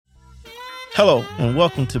Hello, and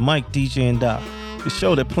welcome to Mike, DJ, and Doc, the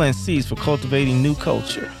show that plants seeds for cultivating new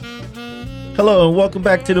culture. Hello, and welcome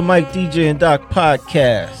back to the Mike, DJ, and Doc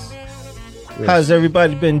podcast. Yes. How's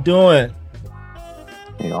everybody been doing?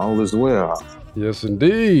 Hey, all is well. Yes,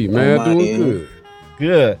 indeed, man. Doing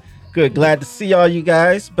good. Good. Glad to see all you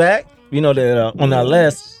guys back. You know that on our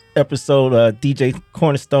last episode, DJ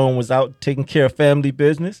Cornerstone was out taking care of family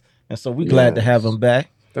business, and so we're glad to have him back.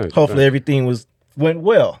 Hopefully everything went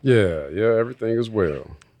well. Yeah, everything is well.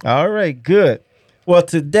 All right, good. Well,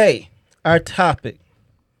 today our topic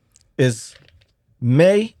is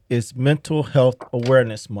May is Mental Health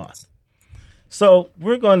Awareness Month. So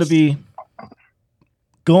we're going to be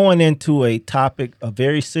going into a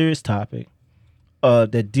very serious topic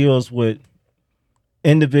that deals with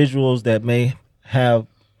individuals that may have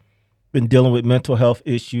been dealing with mental health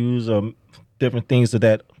issues or different things of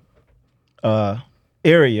that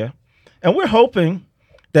area. And we're hoping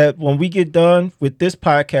that when we get done with this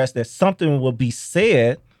podcast, that something will be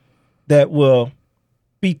said that will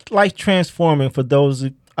be life transforming for those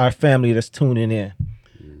of our family that's tuning in.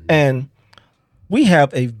 And we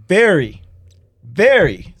have a very,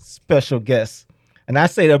 very special guest. And I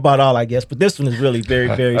say that about all our guests, but this one is really very,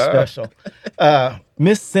 very special.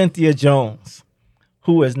 Miss Cynthia Jones,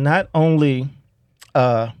 who is not only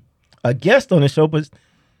a guest on the show, but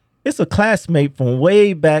it's a classmate from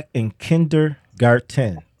way back in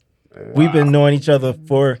kindergarten. Wow. We've been knowing each other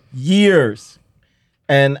for years.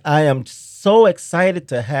 And I am so excited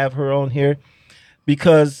to have her on here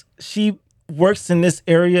because she works in this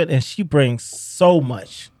area and she brings so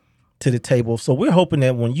much to the table. So we're hoping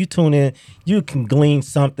that when you tune in, you can glean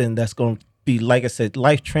something that's going to be, like I said,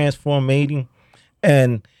 life transforming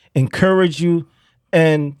and encourage you.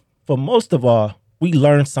 And for most of all, we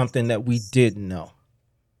learn something that we didn't know.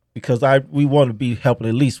 Because we want to be helping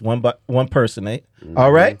at least one person, eh? Mm-hmm.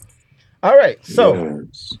 All right. So,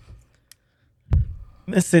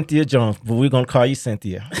 Miss Cynthia Jones, but we're gonna call you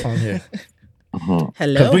Cynthia on here. Hello,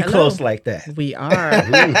 because we close like that. We are.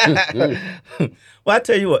 Well, I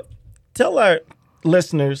tell you what. Tell our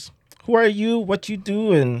listeners who are you, what you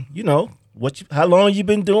do, and how long you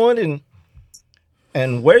been doing,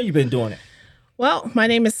 and where you been doing it. Well, my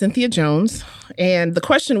name is Cynthia Jones, and the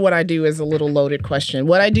question, what I do, is a little loaded question.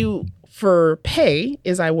 What I do for pay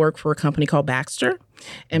is I work for a company called Baxter,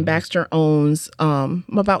 and Baxter owns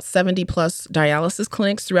about 70 plus dialysis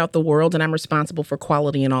clinics throughout the world, and I'm responsible for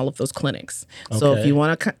quality in all of those clinics. Okay. So if you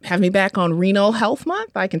want to have me back on Renal Health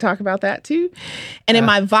Month, I can talk about that too. And in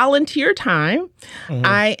my volunteer time,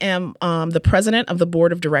 I am the president of the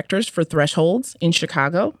board of directors for Thresholds in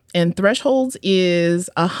Chicago. And Thresholds is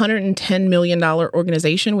a $110 million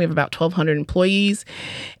organization. We have about 1,200 employees.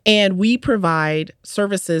 And we provide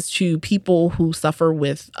services to people who suffer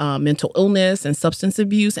with mental illness and substance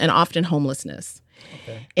abuse and often homelessness.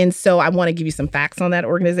 Okay. And so I want to give you some facts on that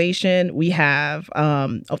organization. We have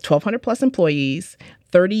 1,200 plus employees,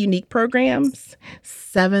 30 unique programs,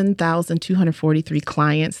 7,243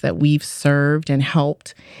 clients that we've served and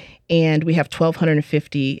helped. And we have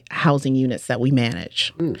 1,250 housing units that we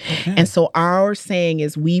manage. Okay. And so our saying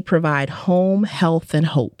is we provide home, health, and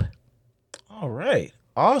hope. All right.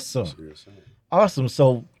 Awesome.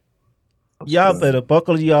 So y'all better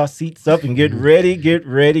buckle y'all seats up and get ready,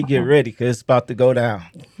 because it's about to go down.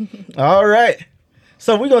 All right.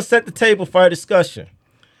 So we're going to set the table for our discussion.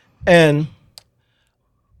 And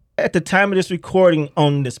at the time of this recording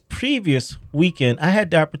on this previous weekend, I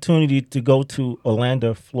had the opportunity to go to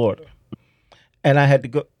Orlando, Florida. And I had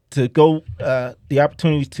the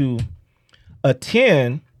opportunity to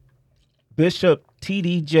attend Bishop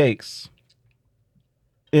T.D. Jakes'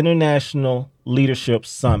 International Leadership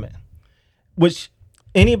Summit, which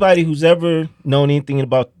anybody who's ever known anything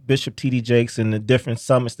about Bishop T.D. Jakes and the different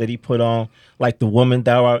summits that he put on, like the Woman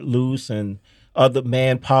Thou Art Loose and other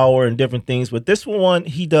manpower and different things. But this one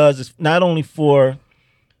he does is not only for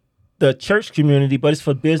the church community, but it's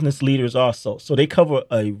for business leaders also. So they cover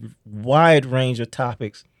a wide range of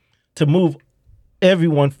topics to move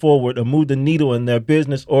everyone forward or move the needle in their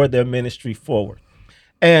business or their ministry forward.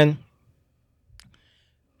 And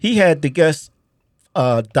he had the guest,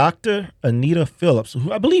 Dr. Anita Phillips,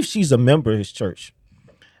 who I believe she's a member of his church.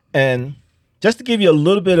 And just to give you a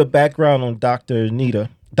little bit of background on Dr.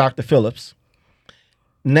 Phillips,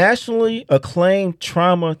 nationally acclaimed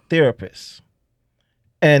trauma therapist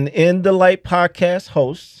and In the Light podcast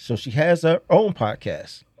host, so she has her own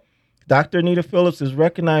podcast. Dr. Anita Phillips is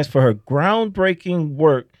recognized for her groundbreaking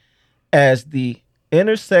work as the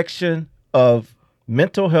intersection of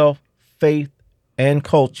mental health, faith, and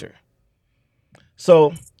culture.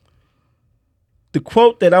 So the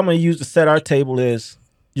quote that I'm going to use to set our table is,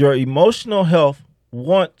 your emotional health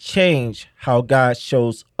won't change how God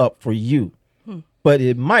shows up for you, but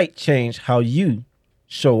it might change how you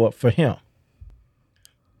show up for him.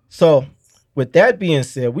 So with that being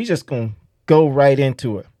said, we just going to go right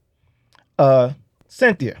into it.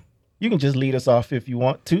 Cynthia, you can just lead us off if you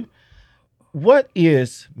want to. What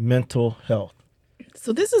is mental health?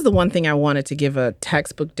 So this is the one thing I wanted to give a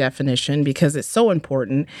textbook definition because it's so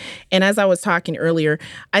important. And as I was talking earlier,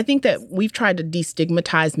 I think that we've tried to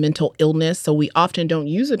destigmatize mental illness. So we often don't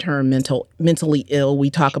use the term mentally ill. We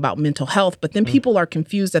talk about mental health, but then people are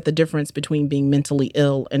confused at the difference between being mentally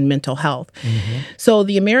ill and mental health. So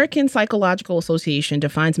the American Psychological Association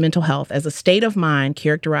defines mental health as a state of mind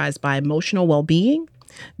characterized by emotional well-being,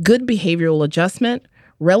 good behavioral adjustment,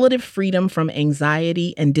 relative freedom from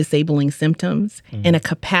anxiety and disabling symptoms, and a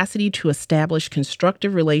capacity to establish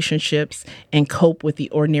constructive relationships and cope with the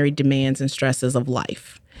ordinary demands and stresses of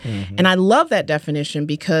life. And I love that definition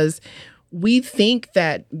because we think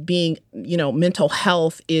that being, mental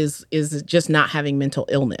health is just not having mental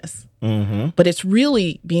illness. But it's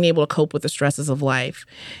really being able to cope with the stresses of life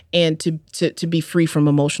and to be free from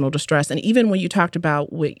emotional distress. And even when you talked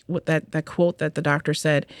about what that quote that the doctor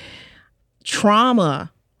said,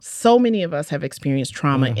 trauma, so many of us have experienced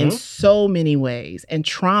trauma in so many ways, and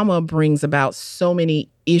trauma brings about so many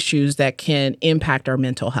issues that can impact our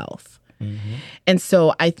mental health. And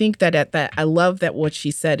so I think that I love that what she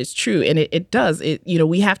said is true, and it does.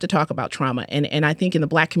 We have to talk about trauma, and I think in the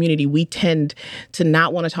Black community we tend to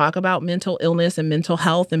not want to talk about mental illness and mental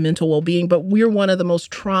health and mental well-being, but we're one of the most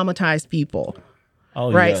traumatized people.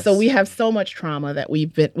 Right. Yes. So we have so much trauma that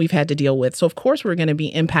we've had to deal with. So of course we're going to be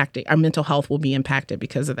impacted. Our mental health will be impacted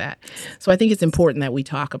because of that. So I think it's important that we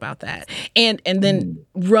talk about that and then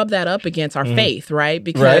rub that up against our faith, right?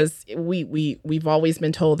 Because we've always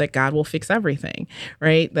been told that God will fix everything,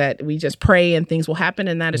 right? That we just pray and things will happen,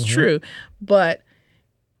 and that is true. But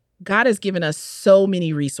God has given us so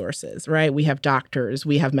many resources, right? We have doctors,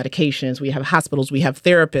 we have medications, we have hospitals, we have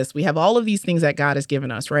therapists, we have all of these things that God has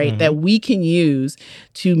given us, right? That we can use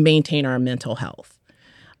to maintain our mental health.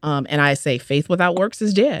 And I say faith without works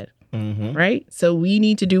is dead, right? So we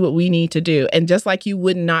need to do what we need to do. And just like you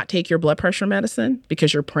would not take your blood pressure medicine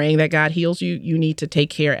because you're praying that God heals you, you need to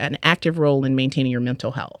take care, an active role in maintaining your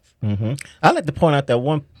mental health. I'd like to point out that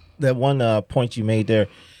one point you made there,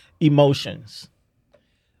 emotions.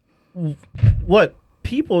 What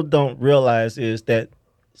people don't realize is that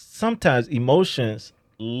sometimes emotions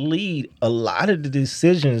lead a lot of the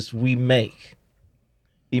decisions we make.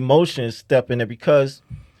 Emotions step in there because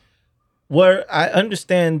where I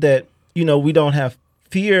understand that, we don't have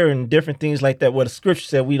fear and different things like that. What the scripture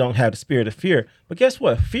said, we don't have the spirit of fear. But guess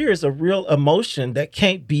what? Fear is a real emotion that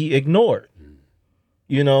can't be ignored.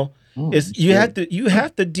 You have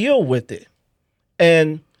to deal with it.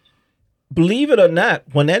 And believe it or not,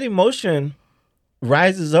 when that emotion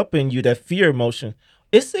rises up in you, that fear emotion,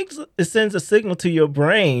 it sends a signal to your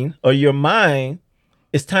brain or your mind.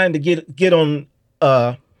 It's time to get on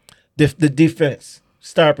the defense,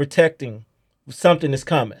 start protecting. Something is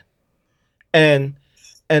coming, and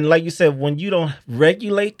like you said, when you don't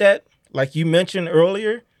regulate that, like you mentioned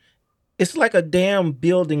earlier, it's like a dam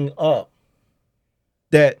building up.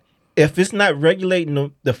 That if it's not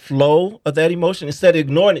regulating the flow of that emotion, instead of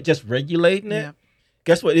ignoring it, just regulating it,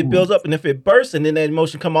 guess what? It builds up. And if it bursts and then that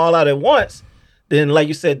emotion come all out at once, then like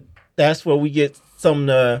you said, that's where we get some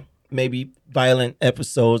maybe violent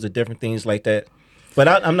episodes or different things like that. But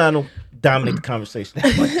I'm not going to dominate the conversation.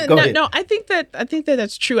 Go ahead. No, I think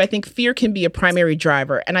that's true. I think fear can be a primary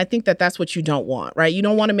driver. And I think that that's what you don't want, right? You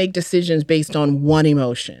don't want to make decisions based on one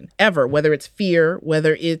emotion ever, whether it's fear,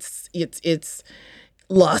 whether it's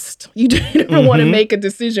lust. You don't want to make a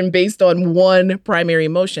decision based on one primary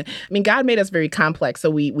emotion. I mean, God made us very complex. So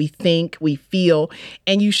we think, we feel,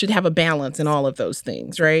 and you should have a balance in all of those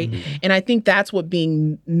things, right? And I think that's what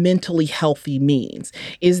being mentally healthy means,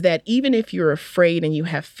 is that even if you're afraid and you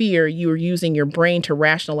have fear, you're using your brain to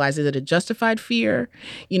rationalize, is it a justified fear?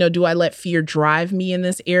 Do I let fear drive me in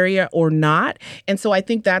this area or not? And so I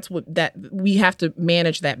think that we have to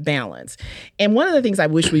manage that balance. And one of the things I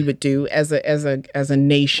wish we would do as a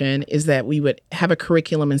nation is that we would have a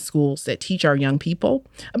curriculum in schools that teach our young people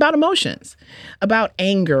about emotions, about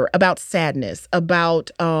anger, about sadness, about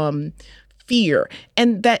fear,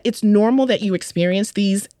 and that it's normal that you experience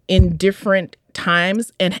these in different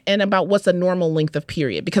times and about what's a normal length of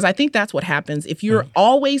period. Because I think that's what happens. If you're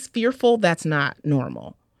always fearful, that's not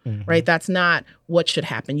normal. right? That's not what should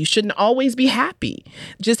happen. You shouldn't always be happy,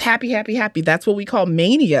 just happy, happy, happy. That's what we call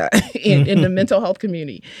mania in the mental health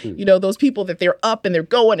community. You know, those people that they're up and they're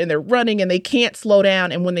going and they're running and they can't slow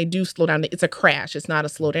down. And when they do slow down, it's a crash. It's not a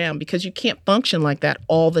slow down because you can't function like that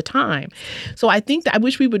all the time. So I think that I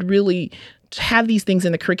wish we would really have these things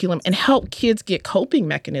in the curriculum and help kids get coping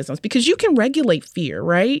mechanisms, because you can regulate fear,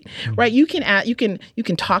 right? Right. You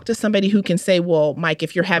can talk to somebody who can say, well, Mike,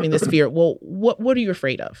 if you're having this fear, well, what are you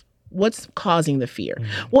afraid of? What's causing the fear?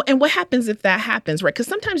 Well, and what happens if that happens, right? Because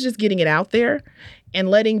sometimes just getting it out there and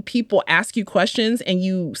letting people ask you questions and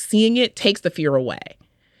you seeing it takes the fear away.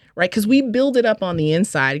 Right? Because we build it up on the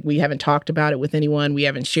inside. We haven't talked about it with anyone. We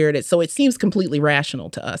haven't shared it. So it seems completely rational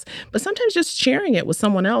to us. But sometimes just sharing it with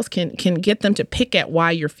someone else can get them to pick at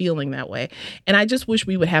why you're feeling that way. And I just wish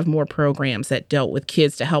we would have more programs that dealt with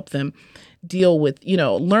kids to help them deal with, you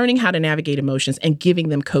know, learning how to navigate emotions and giving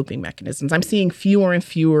them coping mechanisms. I'm seeing fewer and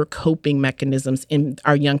fewer coping mechanisms in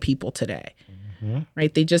our young people today.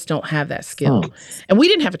 Right? They just don't have that skill. And we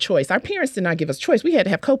didn't have a choice. Our parents did not give us choice. We had to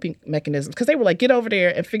have coping mechanisms because they were like, get over there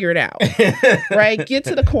and figure it out. Right? Get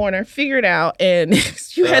to the corner, figure it out. And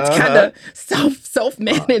you had to kind of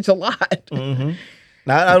self-manage a lot. Now,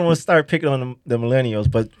 I don't want to start picking on the millennials,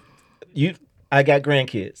 but I got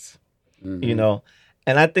grandkids, you know,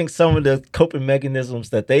 and I think some of the coping mechanisms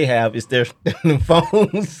that they have is their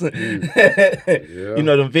phones, you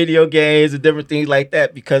know, the video games and different things like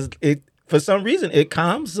that, because for some reason, it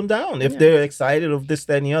calms them down if they're excited of this,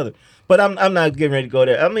 that, and the other. But I'm not getting ready to go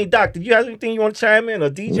there. I mean, Doc, did you have anything you want to chime in, or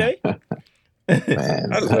DJ?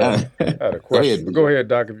 Man, I had a question. Go ahead,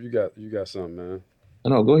 Doc, if you got something, man.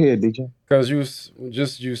 No, go ahead, DJ. Because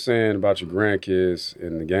you saying about your grandkids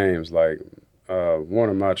in the games, like one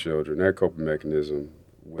of my children, their coping mechanism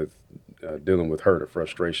with dealing with hurt or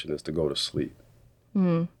frustration is to go to sleep.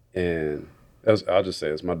 And I'll just say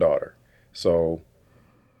it's my daughter. So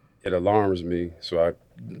it alarms me. So I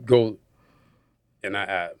go and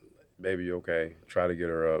I baby, you okay? Try to get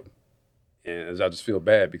her up. And I just feel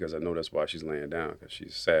bad because I know that's why she's laying down, because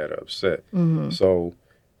she's sad or upset. So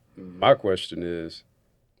my question is,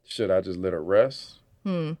 should I just let her rest?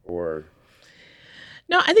 Or...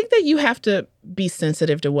 No, I think that you have to be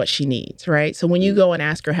sensitive to what she needs, right? So when you go and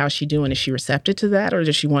ask her how's she doing, is she receptive to that, or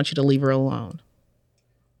does she want you to leave her alone?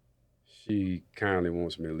 She kindly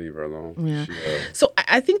wants me to leave her alone. Yeah. So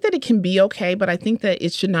I think that it can be okay, but I think that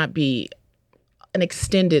it should not be an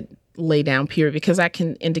extended lay down period, because that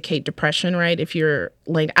can indicate depression, right? If you're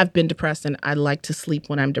like, I've been depressed and I like to sleep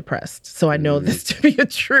when I'm depressed. So I know this to be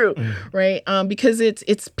true, right? Because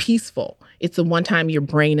it's peaceful. It's the one time your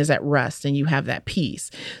brain is at rest and you have that peace.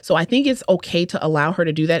 So I think it's okay to allow her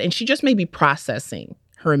to do that. And she just may be processing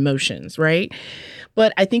her emotions, right?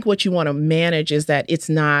 But I think what you want to manage is that it's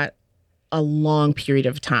not a long period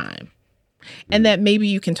of time. And that maybe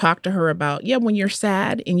you can talk to her about, when you're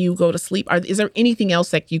sad and you go to sleep, is there anything else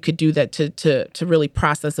that you could do that to really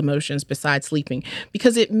process emotions besides sleeping?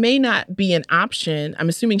 Because it may not be an option. I'm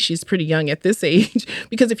assuming she's pretty young at this age,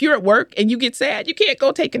 because if you're at work and you get sad, you can't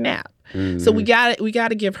go take a nap. So we got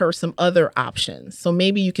to give her some other options. So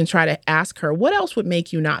maybe you can try to ask her, what else would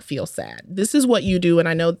make you not feel sad? This is what you do, and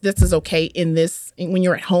I know this is okay when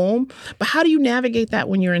you're at home, but how do you navigate that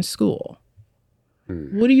when you're in school?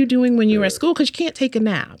 What are you doing when you're at school? Because you can't take a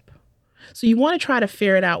nap. So you want to try to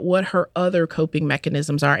ferret out what her other coping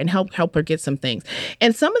mechanisms are and help her get some things.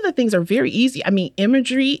 And some of the things are very easy. I mean,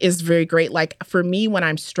 imagery is very great. Like for me, when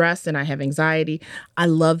I'm stressed and I have anxiety, I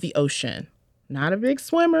love the ocean. Not a big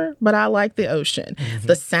swimmer, but I like the ocean.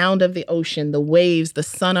 The sound of the ocean, the waves, the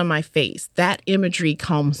sun on my face, that imagery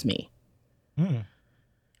calms me.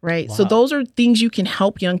 Right. Wow. So those are things you can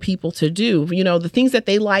help young people to do. You know, the things that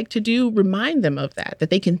they like to do, remind them of that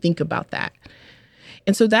they can think about that.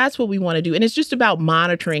 And so that's what we want to do. And it's just about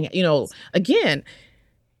monitoring, again,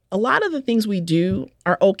 a lot of the things we do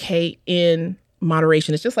are okay in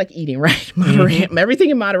moderation. It's just like eating, right? Everything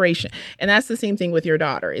in moderation. And that's the same thing with your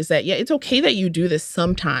daughter, is that, it's okay that you do this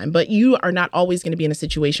sometime, but you are not always going to be in a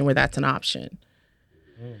situation where that's an option.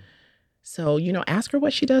 So, ask her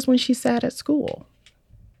what she does when she's sad at school.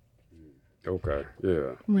 Okay.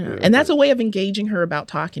 Yeah. And that's a way of engaging her about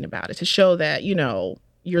talking about it, to show that,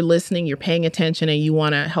 you're listening, you're paying attention, and you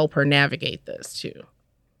want to help her navigate this too.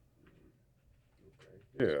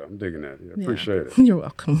 Yeah, I'm digging that. Yeah, appreciate it. You're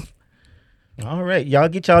welcome. All right. Y'all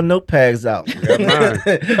get y'all notepads out.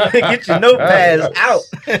 Get your notepads out.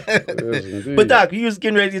 Yes, but Doc, you was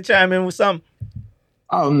getting ready to chime in with something?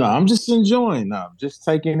 Oh no, I'm just enjoying. No, I'm just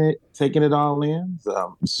taking it all in.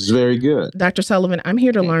 This is very good. Dr. Sullivan, I'm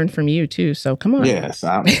here to learn from you too. So come on. Yes,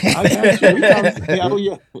 I got you. We come, yeah, oh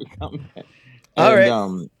yeah, we come. All And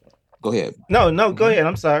right. go ahead. No, go ahead.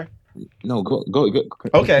 I'm sorry. No, go.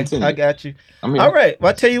 Okay, Continue. I got you. I'm here. All right. Well,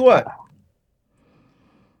 I'll tell you what.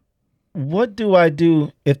 What do I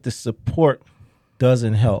do if the support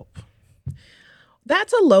doesn't help?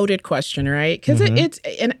 That's a loaded question, right? Because it's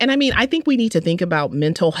and I mean, I think we need to think about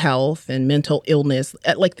mental health and mental illness.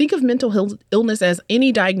 Like, think of mental illness as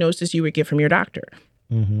any diagnosis you would get from your doctor.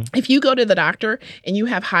 If you go to the doctor and you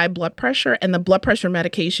have high blood pressure and the blood pressure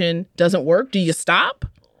medication doesn't work, do you stop?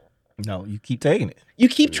 No, you keep taking it. You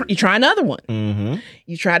you try another one.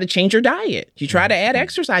 You try to change your diet. You try to add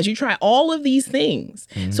exercise. You try all of these things.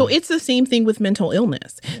 So it's the same thing with mental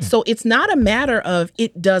illness. So it's not a matter of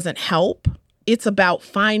it doesn't help. It's about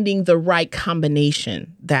finding the right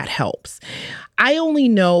combination that helps. I only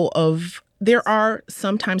know there are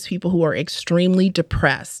sometimes people who are extremely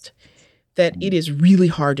depressed that it is really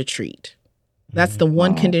hard to treat. That's the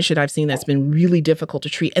one condition I've seen that's been really difficult to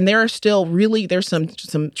treat. And there's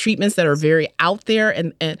some treatments that are very out there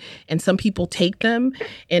and some people take them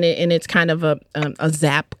and it's kind of a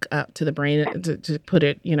zap to the brain to put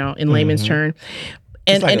it, in layman's term.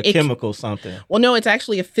 It's like a chemical something. Well, no, it's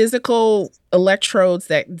actually a physical electrodes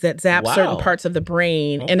that zap certain parts of the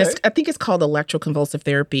brain. Okay. And I think it's called electroconvulsive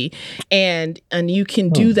therapy. And you can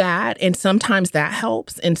do that. And sometimes that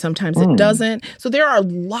helps and sometimes it doesn't. So there are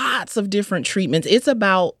lots of different treatments. It's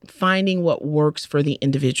about finding what works for the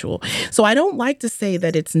individual. So I don't like to say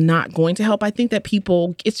that it's not going to help. I think that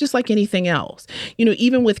it's just like anything else.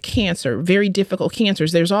 Even with cancer, very difficult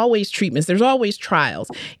cancers, there's always treatments, there's always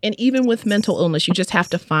trials. And even with mental illness, you just have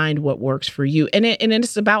to find what works for you. And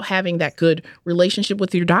it's about having that good relationship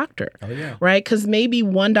with your doctor, right? Because maybe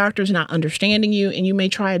one doctor's not understanding you and you may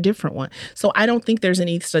try a different one. So I don't think there's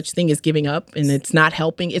any such thing as giving up and it's not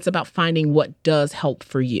helping. It's about finding what does help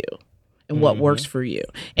for you and what works for you.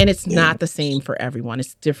 And it's not the same for everyone.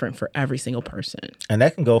 It's different for every single person. And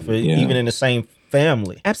that can go for even in the same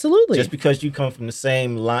family. Absolutely. Just because you come from the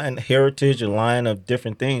same heritage or line of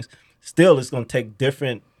different things, still it's going to take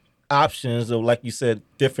different options of, like you said,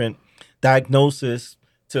 different diagnosis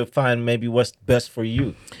to find maybe what's best for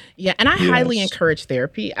you. Yeah, and I highly encourage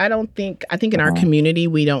therapy. I think in our community,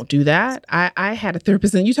 we don't do that. I had a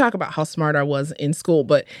therapist, and you talk about how smart I was in school,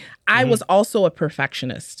 but I was also a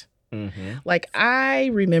perfectionist. Like, I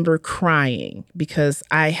remember crying because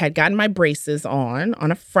I had gotten my braces on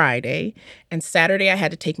a Friday, and Saturday I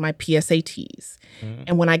had to take my PSATs.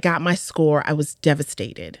 And when I got my score, I was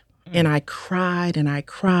devastated. And I cried and I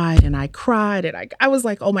cried and I cried. And I was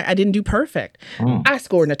like, oh my, I didn't do perfect. I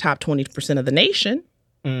scored in the top 20% of the nation,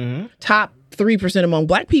 top 3% among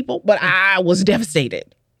Black people, but I was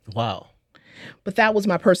devastated. Wow. But that was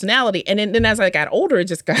my personality. And then as I got older, it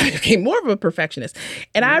became more of a perfectionist.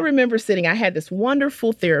 And I remember I had this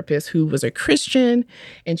wonderful therapist who was a Christian,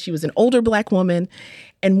 and she was an older Black woman.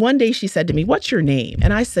 And one day she said to me, "What's your name?"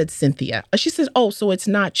 And I said, "Cynthia." She said, "Oh, so it's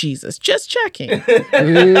not Jesus. Just checking."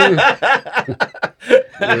 And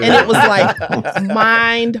it was like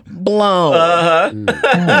mind blown.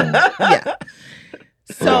 Yeah.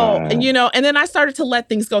 So, and then I started to let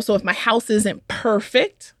things go. So if my house isn't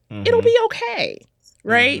perfect, it'll be okay.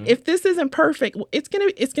 Right? If this isn't perfect, it's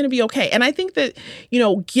gonna be okay. And I think that,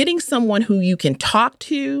 getting someone who you can talk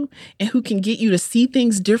to and who can get you to see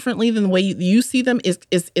things differently than the way you see them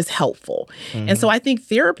is helpful. And so I think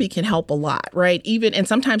therapy can help a lot, right? And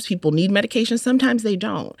sometimes people need medication, sometimes they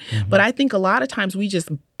don't. But I think a lot of times we just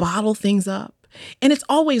bottle things up, and it's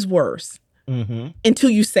always worse. Until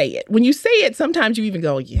you say it. When you say it, sometimes you even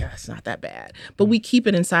go, yeah, it's not that bad. But we keep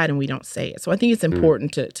it inside and we don't say it. So I think it's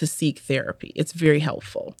important to seek therapy. It's very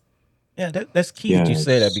helpful. Yeah, that's key that you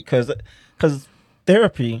say that, because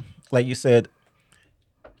therapy, like you said,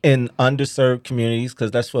 in underserved communities,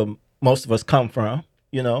 because that's where most of us come from,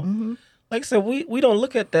 like I said, we don't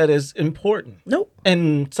look at that as important. Nope.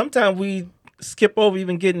 And sometimes we skip over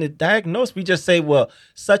even getting it diagnosed. We just say, well,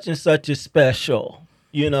 such and such is special,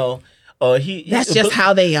 that's just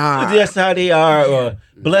how they are. That's how they are, or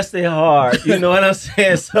bless their heart. You know what I'm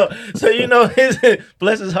saying? So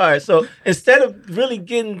bless his heart. So instead of really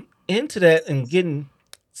getting into that and getting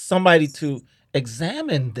somebody to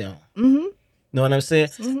examine them, know what I'm saying?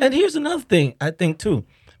 And here's another thing I think too,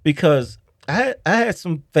 because I had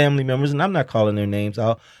some family members, and I'm not calling their names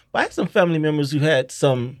out, but I had some family members who had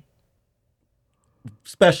some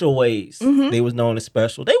special ways. They was known as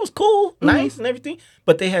special. They was cool, nice and everything,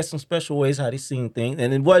 but they had some special ways how they seen things.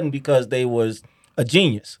 And it wasn't because they was a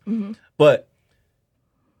genius. But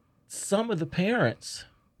some of the parents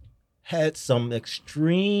had some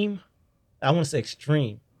extreme, I want to say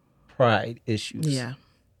extreme pride issues. Yeah.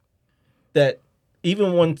 That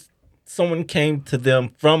even when someone came to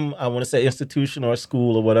them from, I want to say, institution or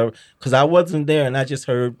school or whatever, because I wasn't there and I just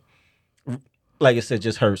heard, like I said,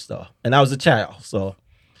 just heard stuff. And I was a child. So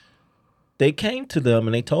they came to them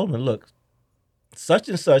and they told them, look, such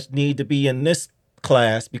and such need to be in this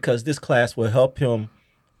class because this class will help him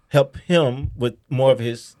with more of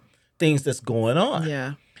his things that's going on.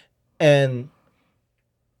 Yeah. And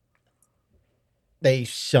they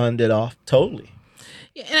shunned it off totally.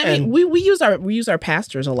 Yeah, and I mean, we use our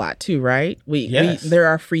pastors a lot too, right? Yes. They're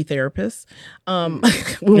our free therapists.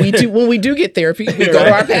 When we do get therapy, we go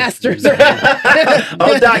to our pastors.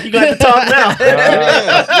 Oh, Doc, you got to talk now.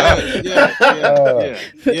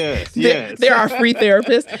 Yes. They're our free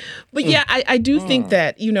therapists. But yeah, I do think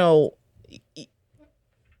that a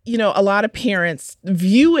lot of parents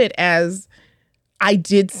view it as I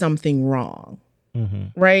did something wrong.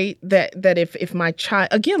 Mm-hmm. Right? That if my child,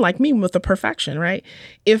 again, like me with the perfection, right?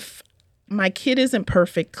 If my kid isn't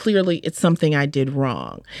perfect, clearly it's something I did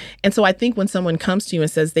wrong. And so I think when someone comes to you and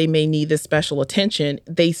says they may need this special attention,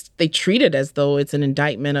 they treat it as though it's an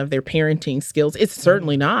indictment of their parenting skills. It's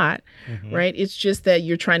certainly not, right? It's just that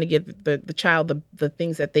you're trying to give the child the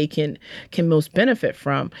things that they can most benefit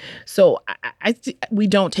from. So we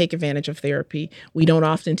don't take advantage of therapy. We don't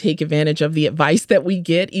often take advantage of the advice that we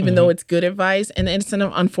get, even though it's good advice. And it's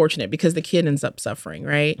unfortunate because the kid ends up suffering,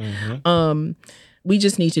 right? We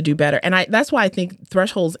just need to do better. And that's why I think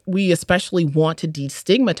Thresholds, we especially want to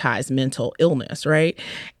destigmatize mental illness, right?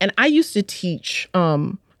 And I used to teach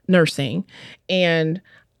nursing, and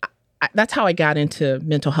that's how I got into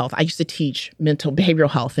mental health. I used to teach mental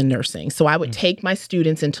behavioral health in nursing. So I would take my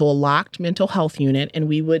students into a locked mental health unit, and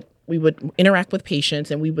we would interact with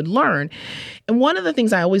patients and we would learn. And one of the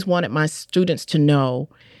things I always wanted my students to know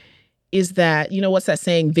is that, what's that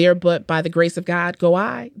saying? There, but by the grace of God, go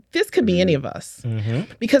I. This could be any of us.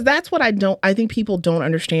 Because that's what I think people don't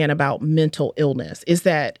understand about mental illness is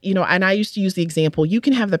that, and I used to use the example, you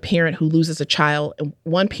can have the parent who loses a child, and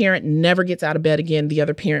one parent never gets out of bed again, the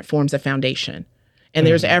other parent forms a foundation. And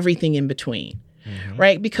there's everything in between,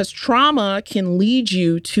 right? Because trauma can lead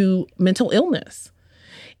you to mental illness.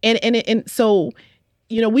 And so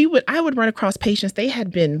I would run across patients, they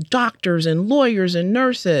had been doctors and lawyers and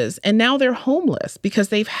nurses, and now they're homeless because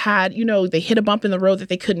they've had, they hit a bump in the road that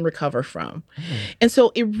they couldn't recover from. And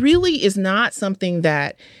so it really is not something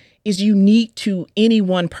that is unique to any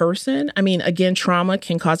one person. I mean, again, trauma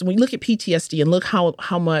can cause, when you look at PTSD and look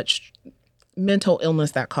how much mental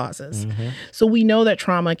illness that causes. So we know that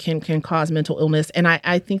trauma can cause mental illness. And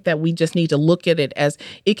I think that we just need to look at it as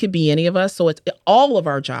it could be any of us. So it's all of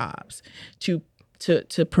our jobs to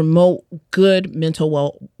promote good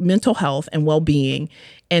mental health and well-being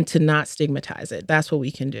and to not stigmatize it. That's what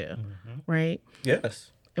we can do. Right?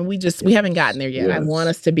 Yes. And we haven't gotten there yet. Yes. I want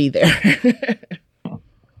us to be there.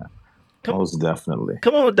 Most definitely.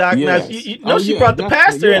 Come on, Doc. Yes. Now, you know she brought the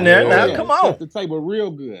pastor in there. Now, come on. Set the table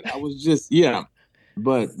real good. I was just,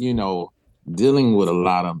 But, dealing with a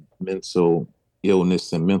lot of mental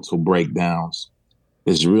illness and mental breakdowns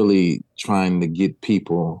is really trying to get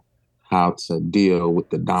people how to deal with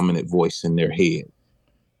the dominant voice in their head,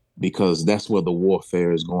 because that's where the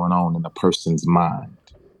warfare is going on in a person's mind.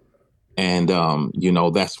 And,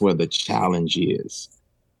 that's where the challenge is,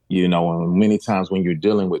 and many times when you're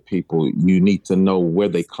dealing with people, you need to know where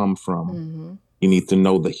they come from. You need to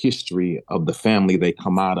know the history of the family they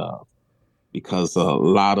come out of, because a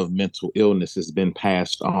lot of mental illness has been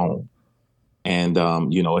passed on and,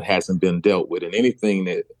 it hasn't been dealt with. And anything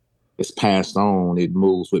that is passed on, it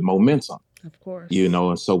moves with momentum. Of course.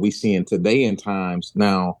 And so we see in today in times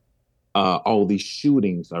now, all these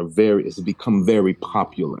shootings it's become very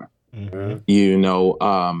popular.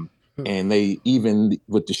 And they, even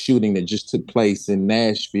with the shooting that just took place in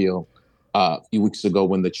Nashville a few weeks ago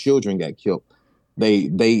when the children got killed,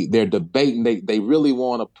 they're debating, they really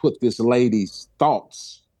want to put this lady's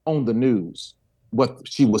thoughts on the news, what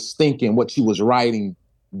she was thinking, what she was writing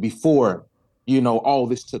before all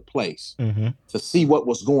this took place, to see what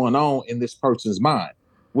was going on in this person's mind,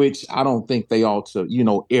 which I don't think they ought to,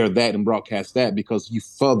 air that and broadcast that, because you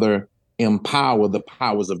further empower the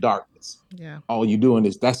powers of darkness. Yeah. All you're doing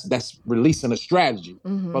is that's releasing a strategy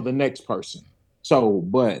for the next person. So,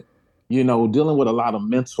 but, dealing with a lot of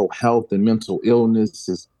mental health and mental illness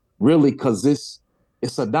is really because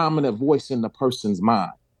it's a dominant voice in the person's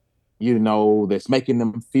mind, that's making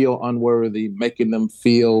them feel unworthy, making them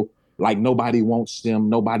feel like nobody wants them,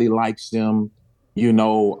 nobody likes them.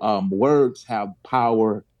 Words have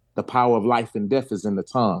power the power of life and death is in the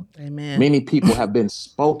tongue. Amen. Many people have been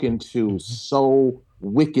spoken to so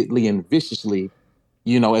wickedly and viciously,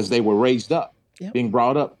 as they were raised up, being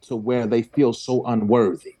brought up to where they feel so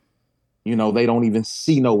unworthy. They don't even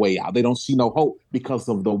see no way out. They don't see no hope because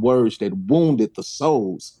of the words that wounded the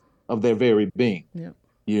souls of their very being. Yep.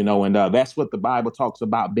 And that's what the Bible talks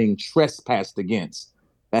about being trespassed against.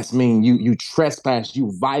 That's mean you trespassed,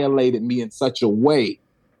 you violated me in such a way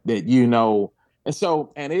that,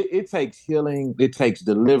 and it takes healing, it takes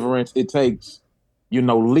deliverance, it takes,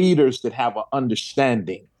 leaders that have an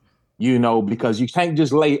understanding, because you can't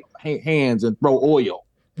just lay hands and throw oil.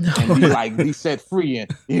 No. And be set free. And,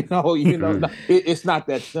 it's not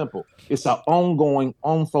that simple. It's an ongoing,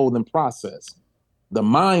 unfolding process. The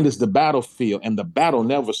mind is the battlefield, and the battle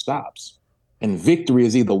never stops. And victory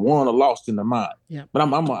is either won or lost in the mind. Yeah. But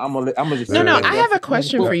I'm gonna just No, I have a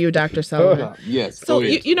question for you, Dr. Sullivan. Yes. So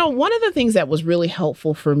one of the things that was really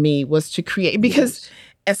helpful for me was to create, because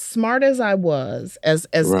as smart as I was, as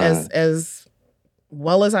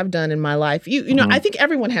well as I've done in my life, I think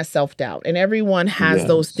everyone has self-doubt, and everyone has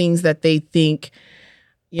those things that they think,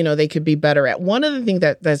 they could be better at. One of the things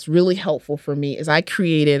that's really helpful for me is I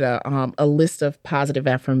created a list of positive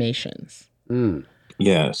affirmations. Mm.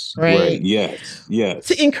 Yes. Right. Yes.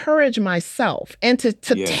 To encourage myself and to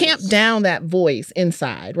tamp down that voice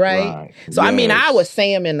inside. Right. So, I would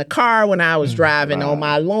say them in the car when I was driving on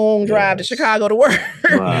my long drive to Chicago to work.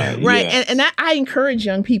 Right. Yes. And I encourage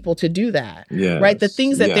young people to do that. Yes. Right. The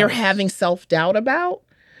things that they're having self-doubt about.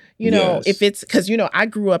 If it's because, I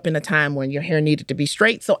grew up in a time when your hair needed to be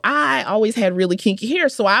straight. So I always had really kinky hair.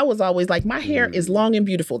 So I was always like, my hair is long and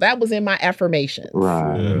beautiful. That was in my affirmations.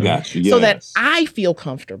 Right. Gotcha. Yes. So that I feel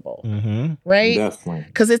comfortable. Right. Definitely.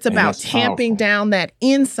 Because it's about tamping down that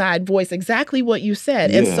inside voice, exactly what you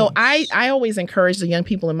said. And so I always encourage the young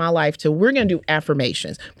people in my life we're going to do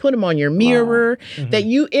affirmations. Put them on your mirror. That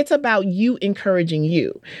it's about you encouraging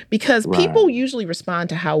you. Because people usually respond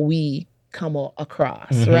to how we come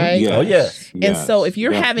across, right? Yes. Oh, yes. And so if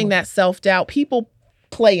you're having that self-doubt, people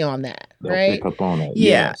play on that, right? Pick up on it.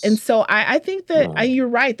 Yeah. Yes. And so I think that you're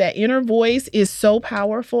right. That inner voice is so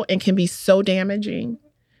powerful and can be so damaging,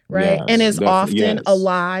 right? Yes, and is often a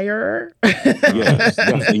liar. Yes,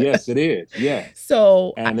 definitely. Yes, it is. Yes.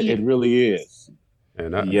 So it really is.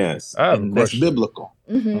 And I have a question. That's biblical.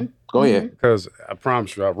 Go ahead. Because I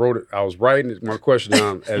promise you, I wrote it. I was writing my question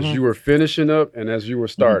down as you were finishing up and as you were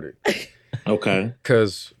starting. Okay.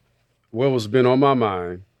 Because what was been on my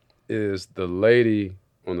mind is the lady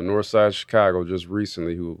on the north side of Chicago just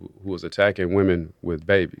recently who was attacking women with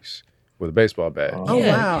babies with a baseball bat. Oh,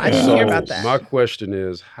 wow. I didn't hear about that. My question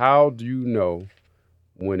is, how do you know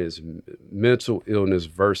when it's mental illness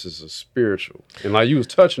versus a spiritual? And like you was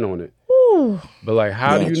touching on it. Ooh. But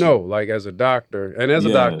how do you know? Like as a doctor and as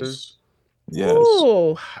a doctor. Yes.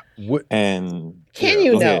 Ooh. And can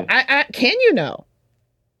you know? Can you know?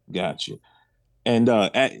 Gotcha. And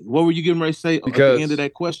what were you getting ready to say at the end of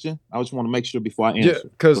that question? I just want to make sure before I answer. Yeah,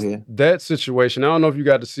 because that situation, I don't know if you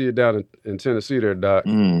got to see it down in Tennessee there, Doc.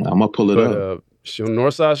 I'm going to pull it up. She on the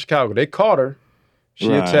north side of Chicago. They caught her.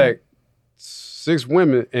 She attacked 6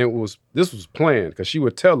 women, and this was planned because she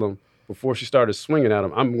would tell them before she started swinging at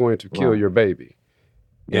them, I'm going to kill your baby.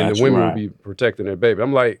 And the women would be protecting their baby.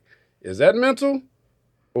 I'm like, is that mental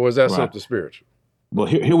or is that something spiritual? Well,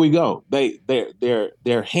 here we go.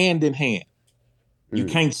 They're hand in hand. You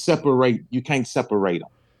can't separate them.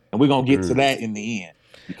 And we're going to get to that in the end.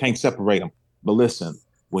 You can't separate them. But listen,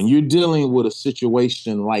 when you're dealing with a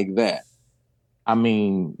situation like that,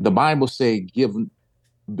 the Bible said, don't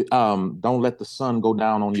let the sun go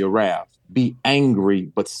down on your wrath. Be angry,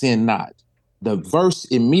 but sin not. The verse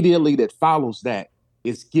immediately that follows that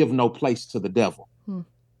is give no place to the devil.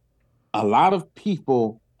 A lot of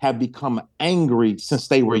people have become angry since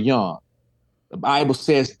they were young. The Bible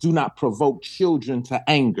says, do not provoke children to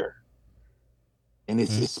anger. And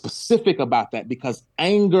it's specific about that because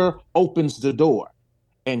anger opens the door.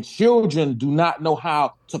 And children do not know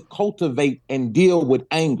how to cultivate and deal with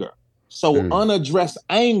anger. So unaddressed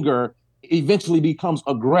anger eventually becomes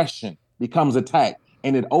aggression, becomes attack.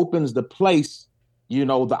 And it opens the place,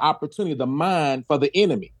 the opportunity, the mind for the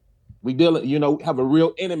enemy. We have a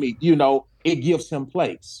real enemy, it gives him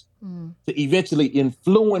place to eventually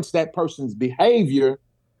influence that person's behavior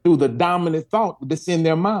through the dominant thought that's in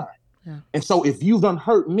their mind. Yeah. And so if you've done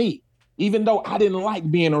hurt me, even though I didn't like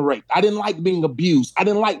being raped, I didn't like being abused, I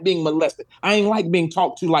didn't like being molested, I ain't like being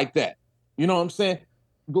talked to like that. You know what I'm saying?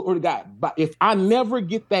 Glory to God. But if I never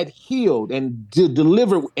get that healed and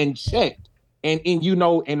delivered and checked and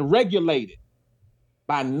regulated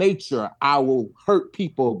by nature, I will hurt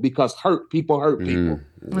people because hurt people hurt people.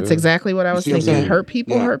 That's exactly what I was thinking. Hurt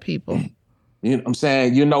people hurt people. You know what I'm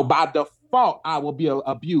saying? You know, by default, I will be an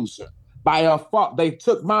abuser. By default, they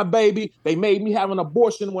took my baby. They made me have an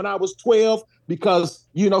abortion when I was 12 because,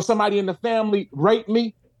 you know, somebody in the family raped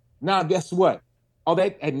me. Now, guess what? Oh,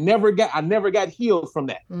 I never got healed from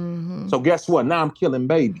that. So guess what? Now I'm killing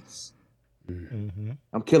babies.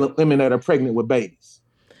 I'm killing women that are pregnant with babies.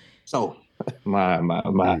 So my.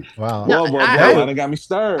 Wow. No, that got me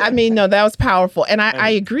stirred. I mean, no, that was powerful. And I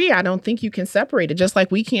agree. I don't think you can separate it. Just like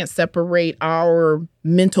we can't separate our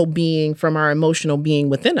mental being from our emotional being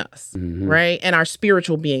within us, right? And our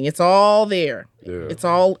spiritual being. It's all there. Yeah. It's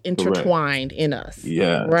all intertwined in us.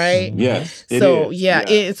 Yeah. Right? Yes. So,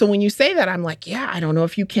 so when you say that, I'm like, I don't know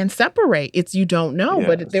if you can separate. You don't know,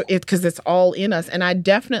 but because it's all in us. And I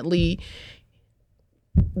definitely...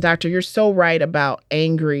 Doctor, you're so right about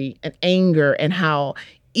anger and how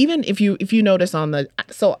even if you notice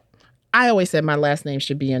I always said my last name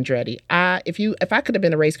should be Andretti. If I could have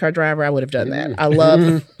been a race car driver, I would have done that. I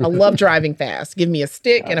love driving fast. Give me a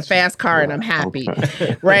stick and a fast car and I'm happy.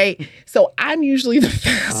 Right? So I'm usually the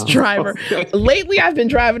fast driver. Lately I've been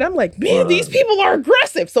driving. I'm like, man, these people are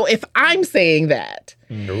aggressive. So if I'm saying that,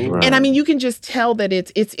 and I mean, you can just tell that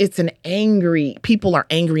it's an angry, people are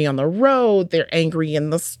angry on the road. They're angry in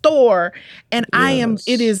the store. And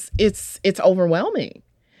it's overwhelming.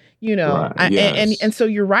 You know, and so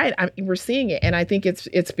you're right. We're seeing it. And I think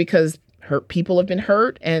it's because people have been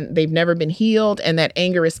hurt and they've never been healed. And that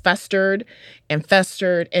anger is festered. And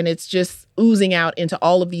it's just oozing out into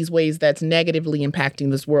all of these ways that's negatively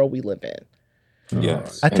impacting this world we live in.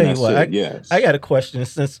 Yes. I tell you what, I got a question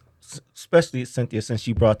especially Cynthia, since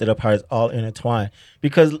you brought that up, how it's all intertwined.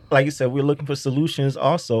 Because like you said, we're looking for solutions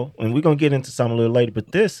also. And we're going to get into some a little later.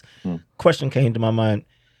 But this question came to my mind.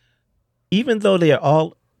 Even though they are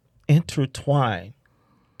all intertwined,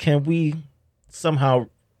 can we somehow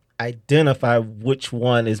identify which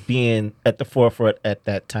one is being at the forefront at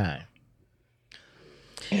that time?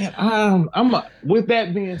 And with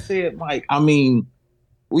that being said, Mike, I mean,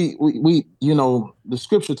 we you know, the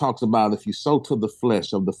scripture talks about if you sow to the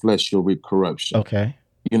flesh, of the flesh you'll reap corruption. Okay.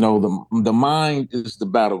 You know, the mind is the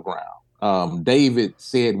battleground. David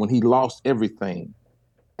said when he lost everything,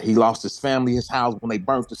 he lost his family, his house, when they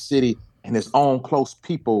burnt the city, and his own close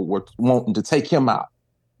people were wanting to take him out.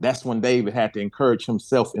 That's when David had to encourage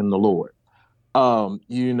himself in the Lord.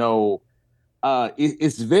 You know,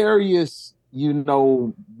 it's various, you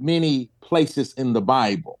know, many places in the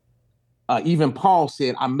Bible. Even Paul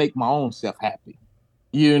said, I make my own self happy.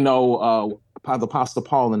 You know, the Apostle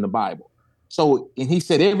Paul in the Bible. So, and he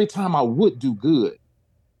said, every time I would do good,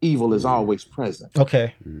 evil is always present.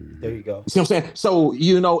 Okay. There you go. See what I'm saying? So,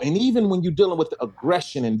 you know, and even when you're dealing with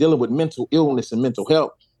aggression and dealing with mental illness and mental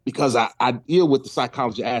health, because I deal with the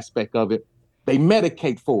psychology aspect of it, they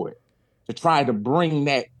medicate for it to try to bring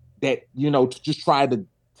that, you know, to just try to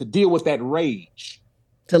deal with that rage.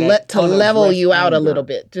 To level you out a little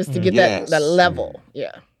bit, just to get that level.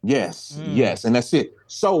 Yeah. Yes. And that's it.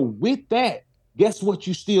 So with that, guess what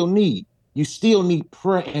you still need? You still need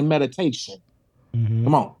prayer and meditation.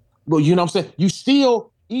 Come on. Well, you know what I'm saying? You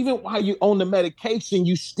still, even while you're on the medication,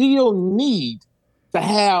 you still need to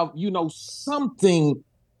have, you know, something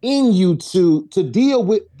in you to deal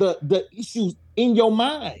with the issues in your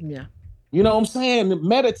mind. Yeah. You know what I'm saying?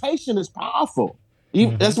 Meditation is powerful.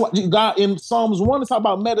 That's what God in Psalms 1 is talking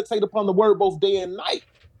about. Meditate upon the word both day and night,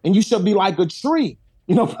 and you shall be like a tree,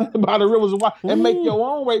 you know, by the rivers of water, and make your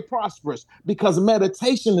own way prosperous, because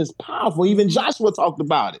meditation is powerful. Even Joshua talked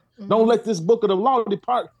about it. Don't let this book of the law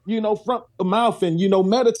depart, you know, from the mouth, and, you know,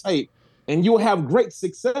 meditate, and you'll have great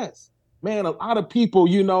success. Man, a lot of people,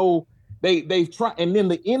 you know, they've tried, and then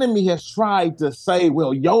the enemy has tried to say,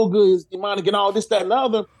 well, yoga is demonic and all this, that, and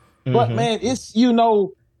other. But man, it's, you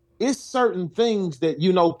know, it's certain things that,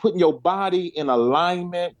 you know, putting your body in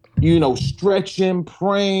alignment, you know, stretching,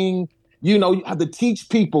 praying, you know, you have to teach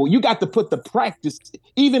people. You got to put the practice,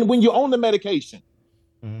 even when you're on the medication.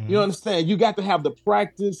 You understand? You got to have the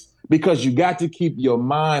practice, because you got to keep your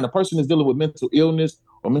mind. A person is dealing with mental illness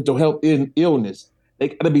or mental health illness, they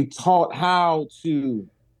got to be taught how to,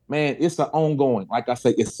 man, it's an ongoing, like I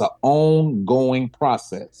say, it's an ongoing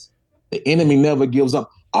process. The enemy never gives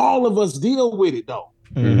up. All of us deal with it, though.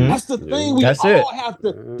 That's the thing. We all have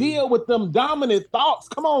to deal with them dominant thoughts.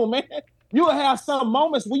 Come on, man. You'll have some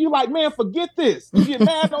moments where you're like, man, forget this. You get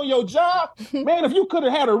mad on your job. Man, if you could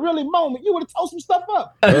have had a really moment, you would have told some stuff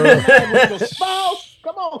up. With your spouse.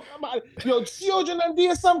 Come on, somebody. your children done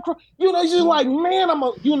did something. It's just like, man,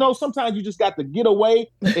 sometimes you just got to get away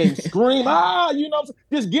and scream,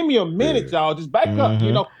 just give me a minute, y'all. Just back up.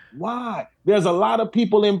 Why? There's a lot of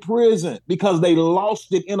people in prison because they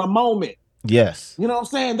lost it in a moment. Yes. You know what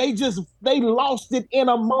I'm saying? They lost it in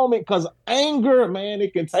a moment because anger, man,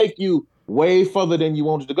 it can take you way further than you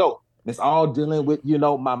wanted to go. It's all dealing with,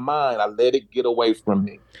 my mind. I let it get away from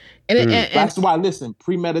me. And that's why, listen,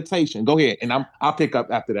 premeditation. Go ahead, and I'll pick up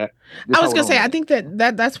after that. I was gonna say, I think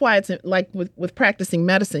that's why it's like with practicing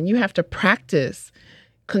medicine, you have to practice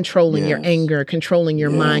controlling your anger, controlling your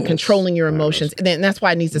mind, controlling your emotions. And that's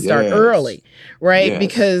why it needs to start early, right? Yes.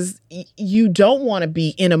 Because you don't want to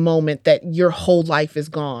be in a moment that your whole life is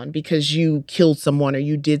gone because you killed someone or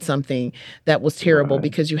you did something that was terrible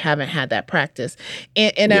because you haven't had that practice.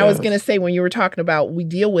 And I was going to say, when you were talking about we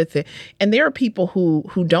deal with it, and there are people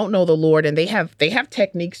who don't know the Lord, and they have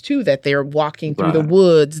techniques too, that they're walking through the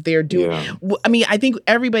woods. They're doing, I mean, I think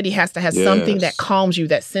everybody has to have something that calms you,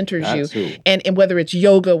 that centers you. And whether it's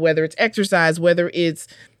yoga, whether it's exercise, whether it's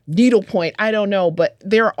needlepoint, I don't know, but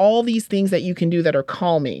there are all these things that you can do that are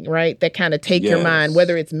calming, right? That kind of take your mind,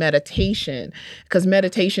 whether it's meditation, because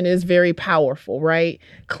meditation is very powerful, right?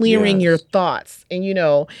 Clearing your thoughts. And,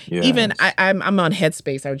 even I'm on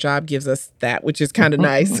Headspace. Our job gives us that, which is kind of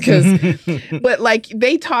nice but like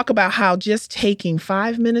they talk about how just taking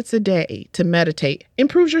 5 minutes a day to meditate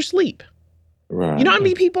improves your sleep. Right. You know how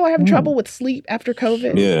many people are having trouble with sleep after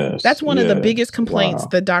COVID? Yes. That's one of the biggest complaints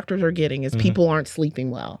the doctors are getting is people aren't sleeping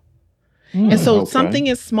well. And so something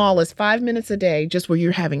as small as 5 minutes a day, just where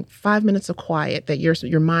you're having 5 minutes of quiet, that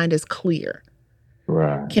your mind is clear,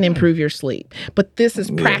 can improve your sleep. But this is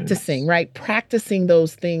practicing, right? Practicing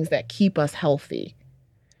those things that keep us healthy.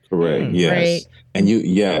 Correct. Yes. Right? And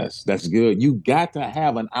that's good. You got to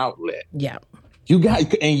have an outlet. Yeah. You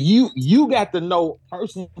got to know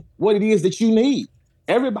personally what it is that you need.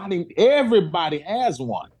 Everybody has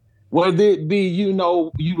one. Whether it be, you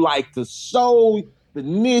like to sew, the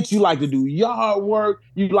knit, you like to do yard work,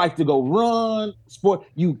 you like to go run, sport.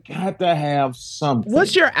 You got to have something.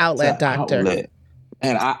 What's your outlet, doctor?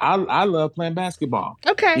 And I love playing basketball.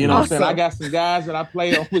 Okay. You know what I'm saying? I got some guys that I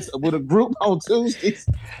play with a group on Tuesdays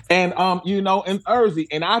and and Thursday,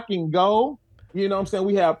 and I can go. You know what I'm saying?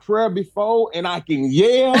 We have prayer before, and I can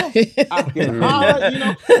yell, I can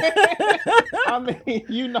holler, I mean,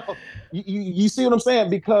 you see what I'm saying?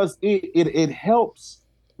 Because it helps,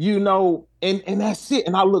 and that's it.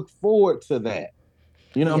 And I look forward to that.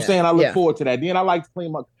 You know what I'm saying? I look forward to that. Then I like to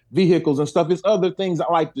clean my vehicles and stuff. There's other things I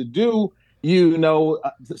like to do,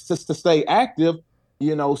 just to stay active,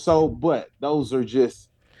 but those are just,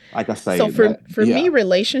 like I say. So for me,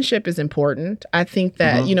 relationship is important. I think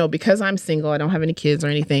that, because I'm single, I don't have any kids or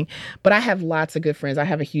anything, but I have lots of good friends. I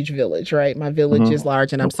have a huge village, right? My village is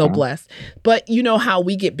large and I'm so blessed. But you know how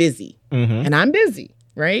we get busy and I'm busy.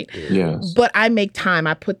 Right? Yes. But I make time.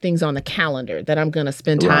 I put things on the calendar that I'm going to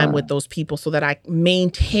spend time with those people so that I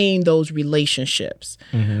maintain those relationships.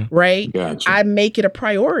 Right? Gotcha. I make it a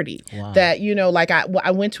priority that, like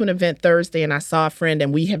I went to an event Thursday and I saw a friend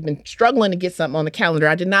and we have been struggling to get something on the calendar.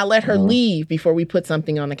 I did not let her leave before we put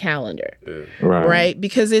something on the calendar. Right?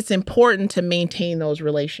 Because it's important to maintain those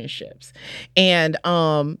relationships. And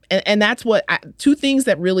that's what two things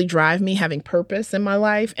that really drive me: having purpose in my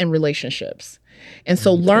life and relationships. And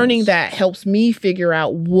so learning that helps me figure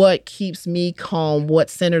out what keeps me calm, what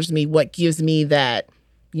centers me, what gives me that,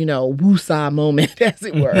 woo-saw moment, as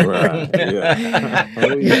it were. Right. Yeah.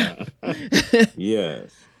 Oh, yeah.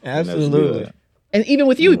 Yes. Absolutely. And even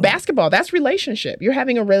with you, basketball, that's relationship. You're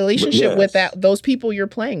having a relationship with those people you're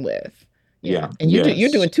playing with. Yeah. And you're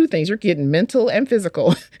doing two things. You're getting mental and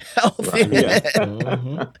physical health.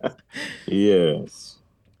 Yes.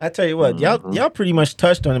 I tell you what, y'all pretty much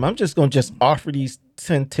touched on them. I'm just going to offer these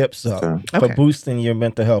 10 tips up for boosting your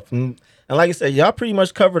mental health. And like I said, y'all pretty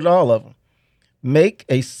much covered all of them. Make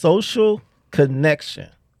a social connection,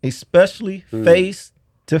 especially face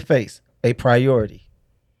to face, a priority.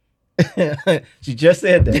 She just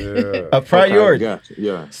said that. A priority. Okay, gotcha.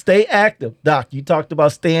 Yeah. Stay active. Doc, you talked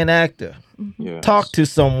about staying active. Yes. Talk to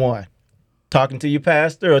someone. Talking to your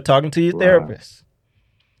pastor or talking to your therapist.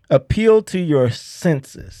 Appeal to your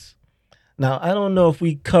senses. Now, I don't know if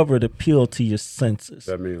we covered appeal to your senses.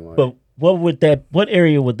 That mean like, but what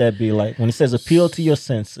area would that be like when it says appeal to your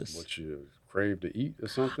senses? What you crave to eat or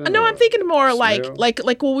something? No, I'm thinking more like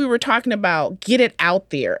what we were talking about. Get it out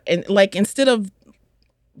there, and like instead of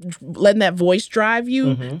letting that voice drive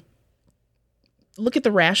you, look at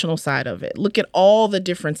the rational side of it. Look at all the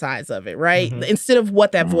different sides of it, right? Instead of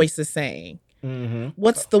what that voice is saying.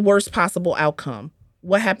 What's the worst possible outcome?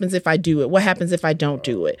 What happens if I do it? What happens if I don't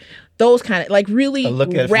do it? Those kind of like really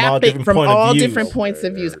look at it wrap it from all different points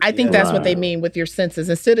of views. I think that's what they mean with your senses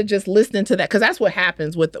instead of just listening to that. Because that's what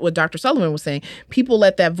happens with what Dr. Sullivan was saying. People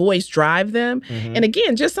let that voice drive them. And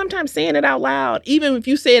again, just sometimes saying it out loud, even if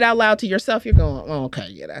you say it out loud to yourself, you're going, oh, okay,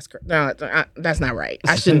 yeah, that's not right.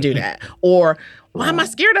 I shouldn't do that. Or why am I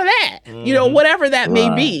scared of that? You know, whatever that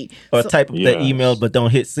may be. Or type the email, but don't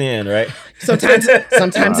hit send, right? Sometimes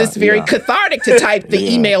it's very cathartic to type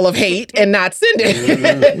the email of hate and not send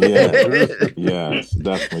it. Yes,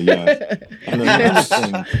 definitely, yes. And another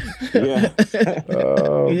thing,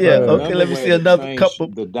 okay, let me see another couple.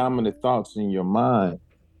 The dominant thoughts in your mind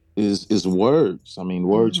is words. I mean,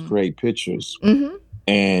 words create pictures.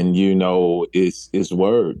 And, you know, it's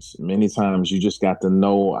words. Many times you just got to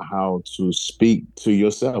know how to speak to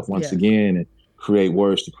yourself once again and create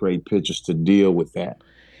words to create pictures to deal with that.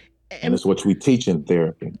 And it's what we teach in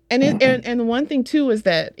therapy. And one thing, too, is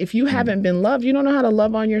that if you haven't been loved, you don't know how to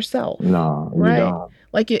love on yourself. No, right? You don't.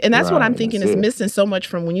 And that's what I'm thinking is missing so much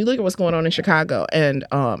from when you look at what's going on in Chicago. And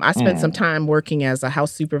I spent some time working as a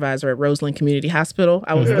house supervisor at Roseland Community Hospital.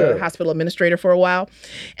 I was the hospital administrator for a while.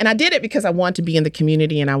 And I did it because I wanted to be in the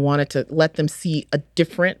community and I wanted to let them see a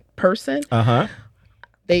different person.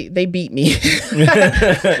 They beat me.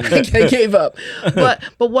 They gave up. But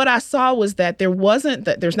what I saw was that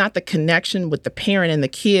there's not the connection with the parent and the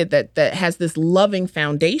kid that has this loving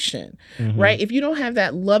foundation, right? If you don't have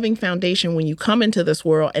that loving foundation when you come into this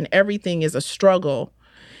world and everything is a struggle,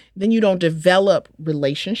 then you don't develop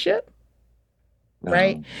relationship,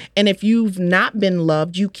 right? And if you've not been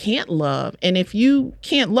loved, you can't love. And if you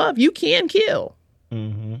can't love, you can kill.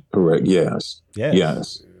 Correct. Yes.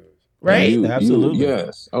 Right? Absolutely.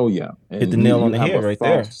 Yes. Oh, yeah. And hit the nail on the head right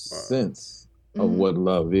there. Sense of what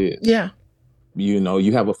love is. Yeah. You know,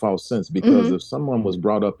 you have a false sense because if someone was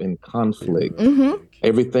brought up in conflict,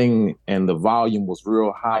 everything and the volume was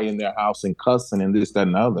real high in their house and cussing and this, that,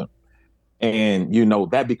 and the other. And, you know,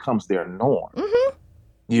 that becomes their norm.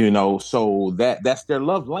 You know, so that's their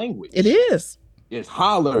love language. It is. It's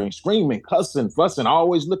hollering, screaming, cussing, fussing,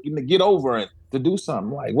 always looking to get over and to do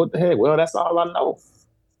something. Like, what the heck? Well, that's all I know.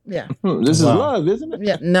 Yeah. This is love, isn't it?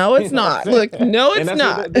 Yeah. No, it's not. Look, no, it's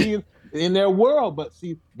not. In their world, but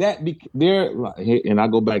see, and I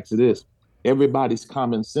go back to this. Everybody's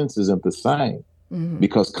common sense isn't the same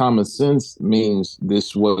because common sense means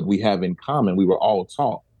this what we have in common. We were all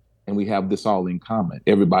taught and we have this all in common.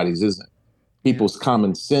 Everybody's isn't. People's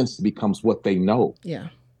common sense becomes what they know. Yeah.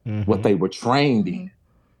 What they were trained in.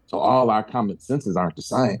 So all our common senses aren't the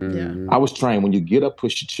same. Yeah. I was trained when you get up,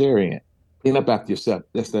 push your chair in. Clean up after yourself,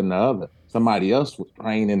 this, that, and the other. Somebody else was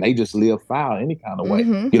trained and they just live foul any kind of way.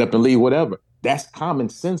 Get up and leave, whatever. That's common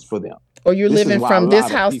sense for them. Or you're living from this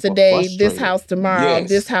house today, this house tomorrow,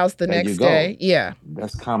 this house the next day. Yeah.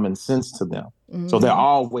 That's common sense to them. So they're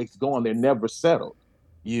always going. They're never settled.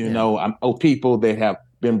 You know, people that have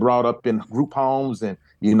been brought up in group homes and,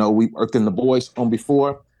 you know, we worked in the boys' home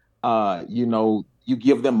before. You know, you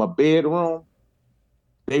give them a bedroom,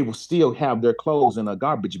 they will still have their clothes in a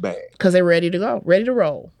garbage bag. Because they're ready to go, ready to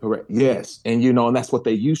roll. Correct. Yes. And, you know, and that's what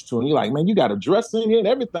they used to. And you're like, man, you got a dresser in here and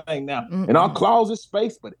everything now. And our closet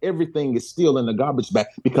space, but everything is still in the garbage bag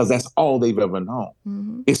because that's all they've ever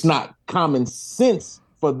known. It's not common sense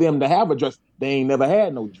for them to have a dresser. They ain't never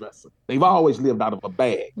had no dresser. They've always lived out of a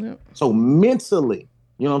bag. So mentally,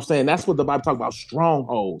 you know what I'm saying? That's what the Bible talks about,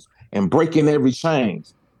 strongholds and breaking every chain.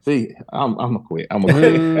 See, I'm gonna quit. I'm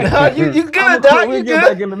gonna quit. You good, Doc? We'll get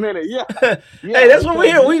back in a minute. Yeah. Hey, that's what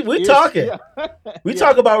we're here. We talking. Yeah. We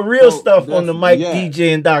talk about real stuff on the Mike,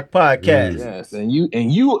 DJ, and Doc podcast. Yes, and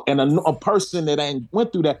you and a person that ain't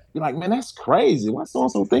went through that, you're like, man, that's crazy. Why so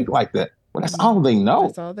and so think like that? Well, that's all they know.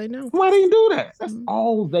 That's all they know. Why do you do that? That's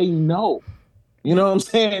all they know. You know what I'm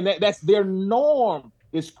saying? That's their norm.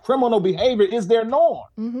 It's criminal behavior is their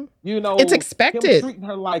norm. You know, it's expected. Treating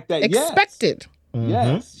her like that. Expected.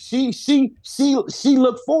 Yes, she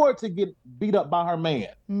looked forward to get beat up by her man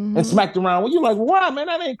and smacked around. Well, you're like, why, man?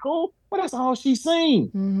 That ain't cool. Well, that's all she's seen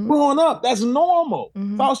growing up. That's normal.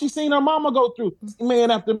 That's all she's seen her mama go through.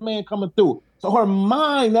 Man after man coming through. So her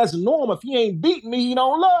mind, that's normal. If he ain't beating me, he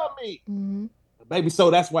don't love me, baby.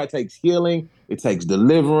 So that's why it takes healing. It takes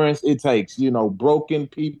deliverance. It takes, you know, broken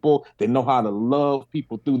people that know how to love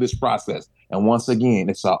people through this process. And once again,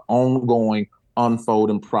 it's an ongoing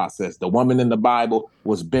unfolding process. The woman in the Bible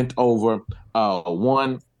was bent over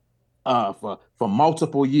for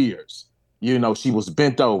multiple years. You know, she was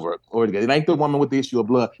bent over. Or it ain't the woman with the issue of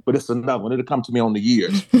blood, but it's another one. It'll come to me on the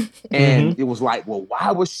years. And it was like, well,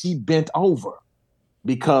 why was she bent over?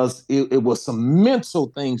 Because it was some mental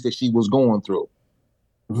things that she was going through.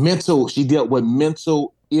 She dealt with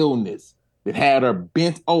mental illness that had her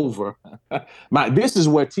bent over. This is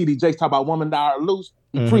where T.D. Jakes talk about woman thou art loose.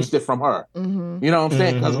 He preached it from her. You know what I'm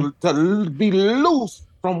saying? Because to be loose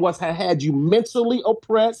from what had you mentally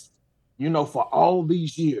oppressed, for all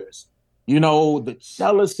these years. The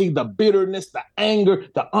jealousy, the bitterness, the anger,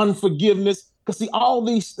 the unforgiveness. Because see, all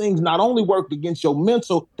these things not only work against your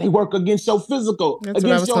mental, they work against your physical. That's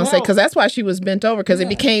what I was going to say, because that's why she was bent over, because it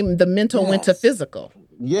became the mental went to physical.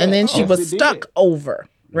 Yes. And then she was stuck over.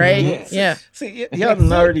 Right? Yes. Yeah. See,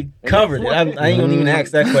 y'all already covered it. I ain't gonna even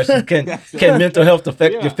ask that question. Can mental health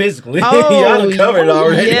affect you physically? Y'all covered it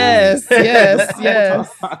already. Yes. If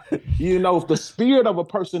the spirit of a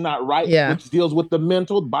person not right, which deals with the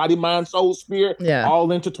mental, body, mind, soul, spirit, all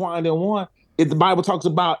intertwined in one. The Bible talks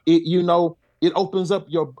about it, it opens up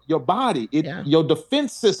your body, your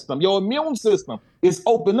defense system, your immune system is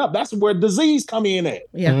open up. That's where disease come in at.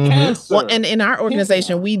 Yeah. Cancer. Well, and in our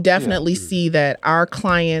organization, we definitely see that our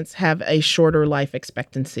clients have a shorter life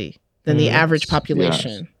expectancy than the average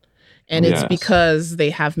population. And it's because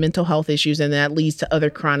they have mental health issues, and that leads to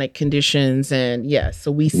other chronic conditions. And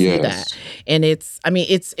so we see that. And it's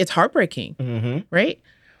heartbreaking, right?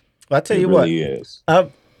 Well, I tell you really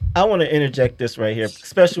what, I want to interject this right here,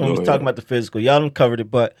 especially when we're talking about the physical. Y'all done covered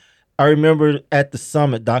it, but I remember at the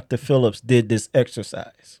summit, Dr. Phillips did this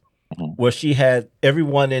exercise where she had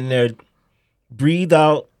everyone in there breathe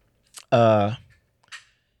out 8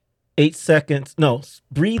 seconds. No,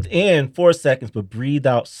 breathe in 4 seconds, but breathe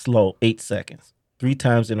out slow 8 seconds, 3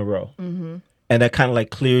 times in a row. And that kind of like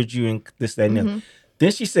cleared you and this, that, and the other.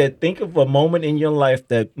 Then she said, think of a moment in your life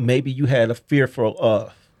that maybe you had a fearful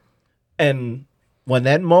of. And when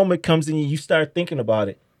that moment comes in, you start thinking about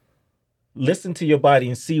it. Listen to your body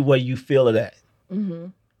and see where you feel it at.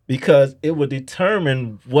 Because it will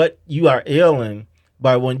determine what you are ailing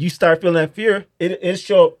by when you start feeling that fear, it'll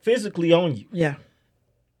show up physically on you. Yeah.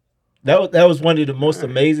 That was one of the most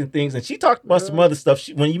amazing things. And she talked about some other stuff.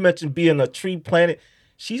 When you mentioned being a tree planted,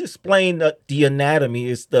 she explained the anatomy.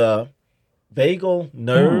 It's the vagal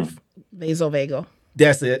nerve. Vasovagal.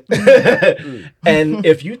 That's it. And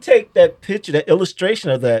if you take that picture, that illustration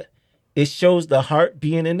of that, it shows the heart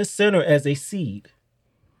being in the center as a seed.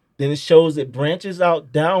 Then it shows it branches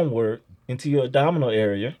out downward into your abdominal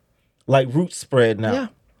area, like roots spreading out.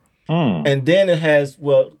 And then it has,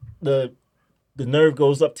 the nerve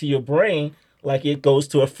goes up to your brain like it goes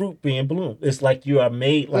to a fruit being bloomed. It's like you are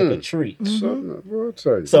made like a tree.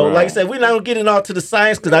 So like I said, we're not going to get into all to the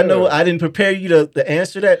science because I know I didn't prepare you to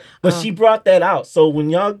answer that. But she brought that out. So when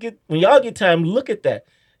y'all get time, look at that.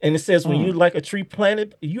 And it says when you're like a tree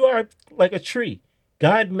planted, you are like a tree.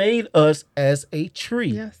 God made us as a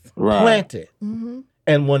tree planted.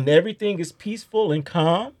 And when everything is peaceful and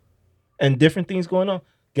calm and different things going on,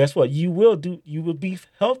 guess what? You will be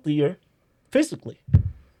healthier physically.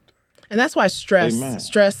 And that's why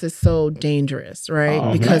stress is so dangerous,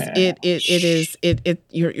 right? Because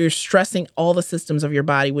you're stressing all the systems of your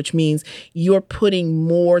body, which means you're putting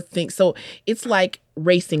more things. So it's like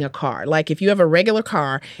racing a car. Like if you have a regular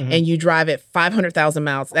car and you drive at 500,000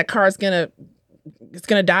 miles, that car is gonna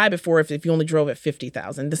die before if you only drove at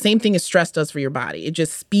 50,000. The same thing as stress does for your body. It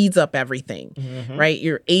just speeds up everything, right?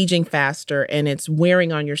 You're aging faster and it's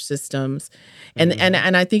wearing on your systems. And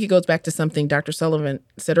I think it goes back to something Dr. Sullivan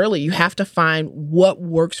said earlier. You have to find what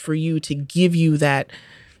works for you to give you that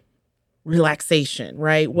relaxation,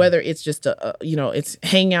 right? Whether it's just it's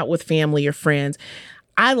hanging out with family or friends.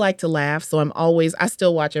 I like to laugh, so I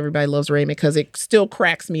still watch Everybody Loves Raymond because it still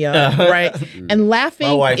cracks me up, right? And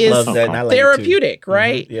laughing is therapeutic,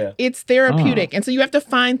 right? Yeah. It's therapeutic. And so you have to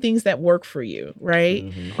find things that work for you,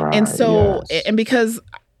 right? And so, and because,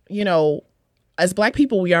 as Black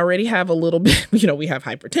people, we already have a little bit, we have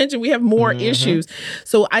hypertension, we have more issues.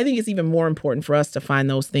 So I think it's even more important for us to find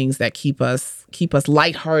those things that keep us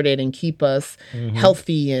lighthearted and keep us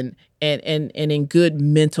healthy and in good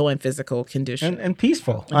mental and physical condition. And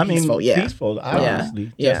peaceful. Peaceful,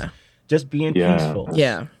 obviously. Just being peaceful.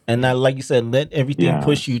 Yeah. And not, like you said, let everything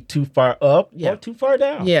push you too far up or too far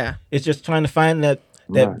down. Yeah. It's just trying to find that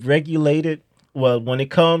regulated, when it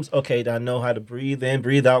comes, okay, I know how to breathe in,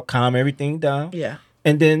 breathe out, calm everything down. Yeah.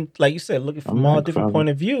 And then, like you said, looking from all different point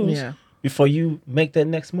of views. Yeah. Before you make that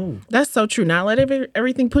next move. That's so true. Not let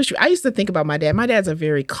everything push you. I used to think about my dad. My dad's a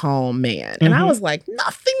very calm man. And I was like,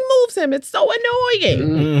 nothing moves him. It's so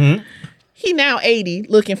annoying. He now 80,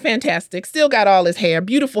 looking fantastic. Still got all his hair,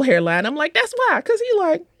 beautiful hairline. I'm like, that's why. Because he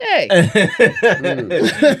like, hey.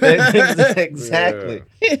 Exactly.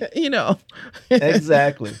 Exactly.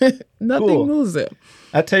 Exactly. Nothing moves him.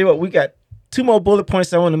 I tell you what, we got 2 more bullet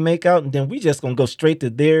points I want to make out, and then we just going to go straight to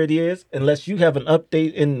there it is, unless you have an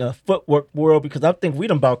update in the footwork world, because I think we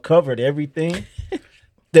done about covered everything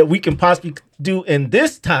that we can possibly do in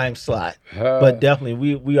this time slot. But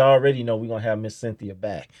definitely, we already know we're going to have Miss Cynthia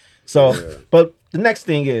back. So, but the next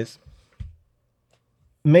thing is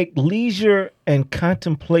make leisure and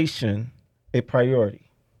contemplation a priority.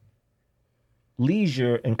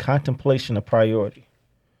 Leisure and contemplation a priority.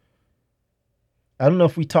 I don't know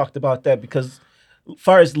if we talked about that, because as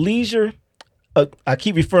far as leisure, I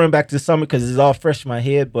keep referring back to the summer because it's all fresh in my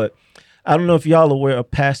head, but I don't know if y'all are aware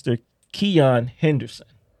of Pastor Keon Henderson.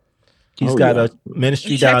 He's got a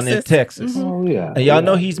ministry down in Texas. Mm-hmm. Oh, yeah. And y'all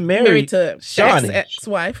know he's married to Shawnee, Shaq's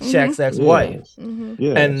ex-wife. Shaq's ex-wife. Yes.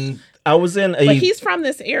 Yes. And I was in But he's from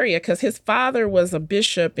this area because his father was a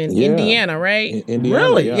bishop in Indiana, right? Indiana,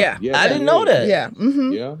 Really? Yeah. I didn't know that. Yeah.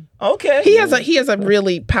 Mm-hmm. Yeah. Okay. He has a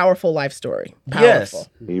really powerful life story. Powerful. Yes.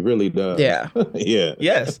 He really does. Yeah. Yeah.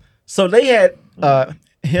 Yes. So they had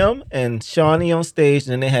him and Shawnee on stage,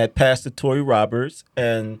 and then they had Pastor Tory Roberts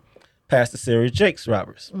and Pastor Sarah Jakes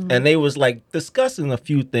Roberts. Mm-hmm. And they was like discussing a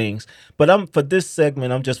few things. But for this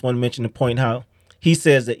segment, I'm just want to mention the point how he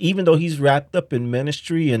says that even though he's wrapped up in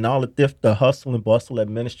ministry and all the hustle and bustle that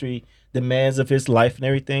ministry demands of his life and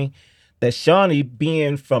everything, that Shawnee,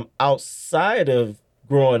 being from outside of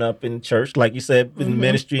growing up in church, like you said, in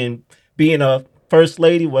ministry and being a first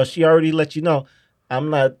lady, well, she already let you know, I'm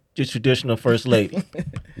not your traditional first lady.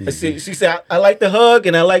 She said, I like to hug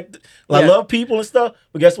and I love people and stuff,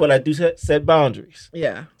 but guess what? I do set boundaries.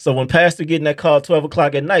 Yeah. So when pastor getting that call 12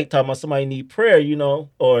 o'clock at night talking about somebody need prayer,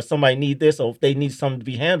 or somebody need this, or if they need something to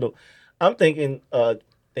be handled, I'm thinking,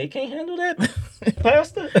 they can't handle that,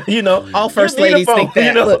 pastor? All first ladies think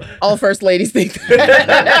that. Look, all first ladies think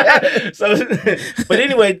that. So, but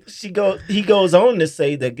anyway, he goes on to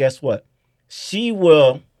say that, guess what? She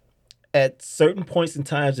will, at certain points in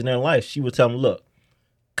times in their life, she will tell them, look,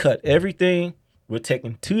 cut everything. We're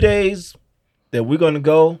taking 2 days that we're going to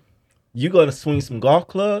go. You're going to swing some golf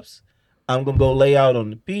clubs. I'm going to go lay out on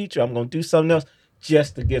the beach, or I'm going to do something else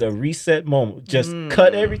just to get a reset moment. Just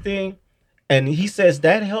cut everything. And he says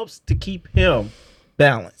that helps to keep him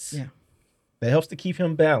balanced. Yeah. That helps to keep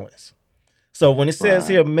him balanced. So when it says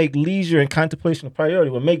here, make leisure and contemplation a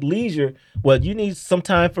priority, well, make leisure, you need some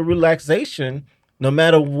time for relaxation, no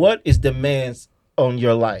matter what is demands on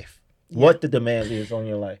your life, what the demand is on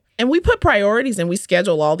your life. And we put priorities and we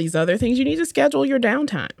schedule all these other things. You need to schedule your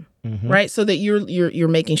downtime, right? So that you're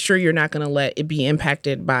making sure you're not going to let it be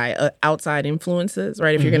impacted by outside influences,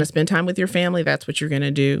 right? If you're going to spend time with your family, that's what you're going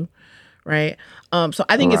to do, right? So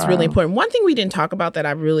I think it's really important. One thing we didn't talk about that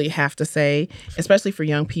I really have to say, especially for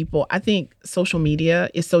young people, I think social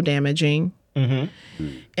media is so damaging. And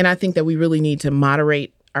I think that we really need to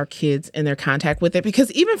moderate our kids and their contact with it, because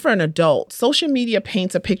even for an adult, social media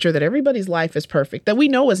paints a picture that everybody's life is perfect, that we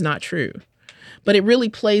know is not true. But it really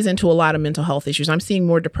plays into a lot of mental health issues. I'm seeing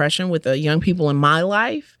more depression with the young people in my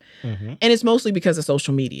life. And it's mostly because of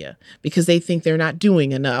social media, because they think they're not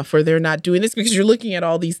doing enough, or they're not doing this because you're looking at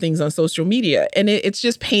all these things on social media, and it's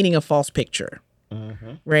just painting a false picture.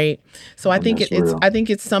 Right. So I think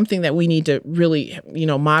it's something that we need to really,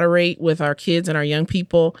 moderate with our kids and our young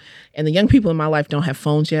people. And the young people in my life don't have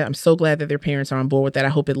phones yet. I'm so glad that their parents are on board with that. I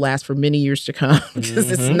hope it lasts for many years to come,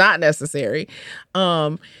 because it's not necessary.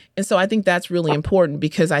 And so I think that's really important,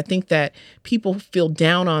 because I think that people feel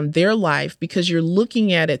down on their life because you're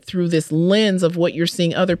looking at it through this lens of what you're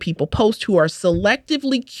seeing other people post, who are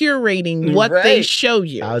selectively curating what they show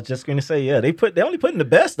you. I was just going to say, they only putting the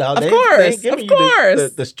best out. Of course.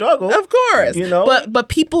 The struggle. Of course. But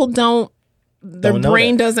people don't. Their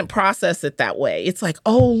brain doesn't process it that way. It's like,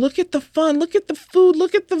 oh, look at the fun, look at the food,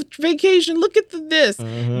 look at the vacation, look at the this.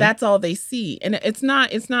 That's all they see. And it's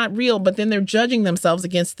not real, but then they're judging themselves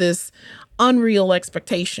against this unreal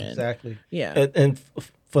expectation. Exactly. Yeah. And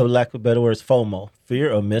for lack of better words, FOMO,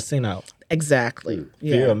 fear of missing out. Exactly.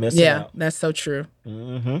 Fear of missing out. Yeah, that's so true.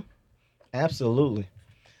 Absolutely.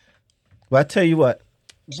 Well, I tell you what,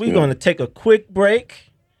 we're going to take a quick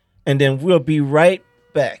break, and then we'll be right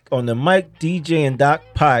back on the Mike, DJ, and Doc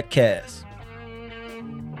podcast.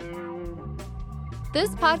 This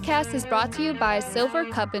podcast is brought to you by Silver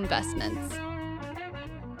Cup Investments.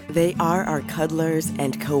 They are our cuddlers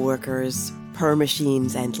and coworkers, purr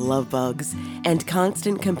machines and love bugs, and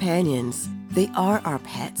constant companions. They are our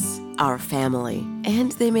pets, our family,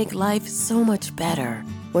 and they make life so much better.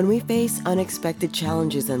 When we face unexpected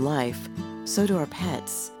challenges in life, so do our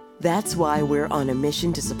pets. That's why we're on a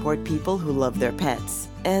mission to support people who love their pets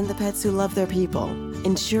and the pets who love their people,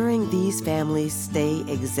 ensuring these families stay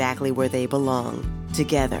exactly where they belong,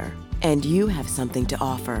 together. And you have something to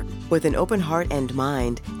offer. With an open heart and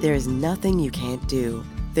mind, there is nothing you can't do.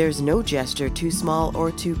 There's no gesture too small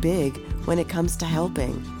or too big when it comes to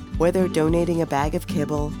helping. Whether donating a bag of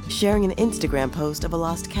kibble, sharing an Instagram post of a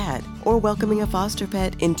lost cat, or welcoming a foster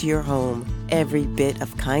pet into your home, every bit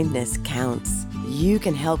of kindness counts. You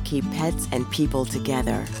can help keep pets and people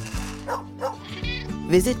together.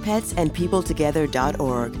 Visit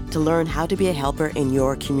petsandpeopletogether.org to learn how to be a helper in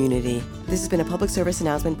your community. This has been a public service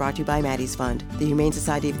announcement brought to you by Maddie's Fund, the Humane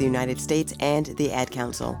Society of the United States, and the Ad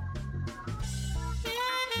Council.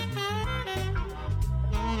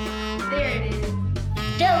 There it is.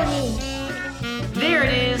 Donate. There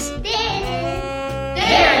it is. There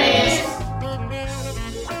it is.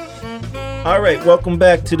 All right, welcome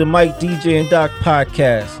back to the Mike, DJ, and Doc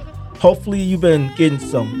podcast. Hopefully you've been getting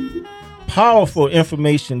some powerful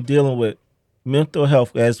information dealing with mental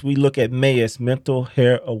health as we look at May as mental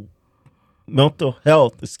health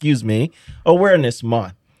awareness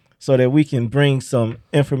month, so that we can bring some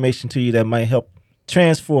information to you that might help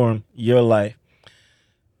transform your life.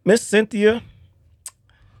 Miss Cynthia,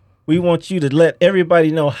 we want you to let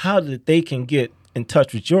everybody know how that they can get in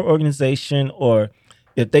touch with your organization, or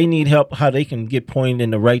if they need help, how they can get pointed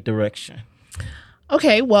in the right direction.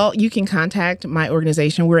 Okay, well, you can contact my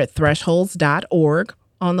organization. We're at thresholds.org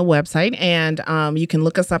on the website, and you can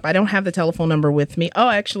look us up. I don't have the telephone number with me. Oh,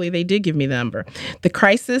 actually, they did give me the number. The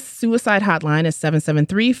crisis suicide hotline is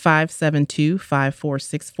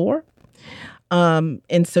 773-572-5464.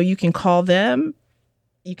 And so you can call them.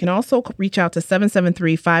 You can also reach out to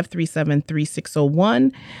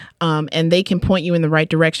 773-537-3601, and they can point you in the right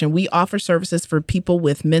direction. We offer services for people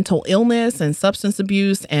with mental illness and substance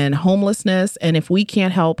abuse and homelessness. And if we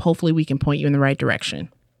can't help, hopefully we can point you in the right direction.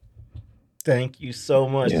 Thank you so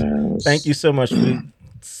much. Yes. Thank you so much. We're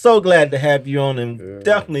so glad to have you on, and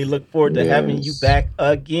definitely look forward to having you back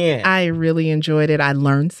again. I really enjoyed it. I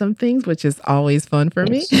learned some things, which is always fun for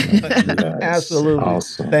me. Yes. Absolutely.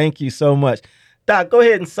 Awesome. Thank you so much. Doc, go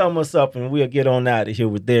ahead and sum us up, and we'll get on out of here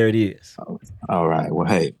with There It Is. All right. Well,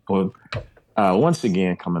 hey, once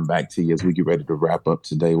again, coming back to you as we get ready to wrap up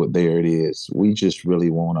today with There It Is, we just really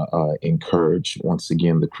want to encourage, once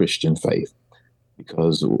again, the Christian faith,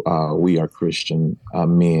 because we are Christian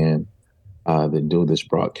men that do this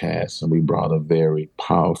broadcast. And we brought a very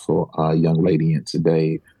powerful young lady in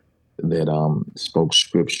today that spoke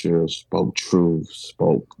scripture, spoke truth,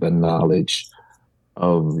 spoke the knowledge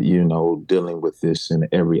of, dealing with this in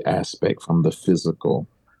every aspect, from the physical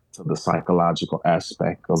to the psychological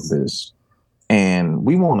aspect of this. And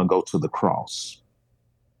we want to go to the cross.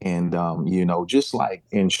 And, just like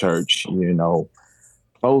in church,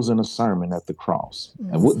 closing a sermon at the cross.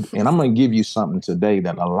 And I'm going to give you something today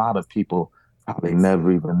that a lot of people probably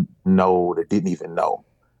never even know, that didn't even know.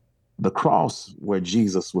 The cross where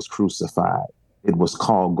Jesus was crucified, it was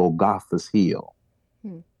called Golgotha's Hill.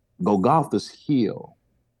 Golgotha's Hill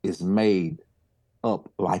is made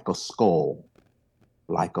up like a skull,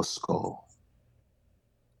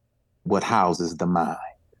 what houses the mind.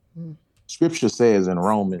 Scripture says in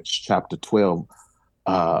Romans chapter 12,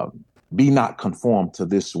 be not conformed to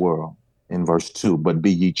this world, in verse 2, but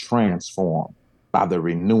be ye transformed by the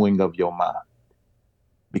renewing of your mind.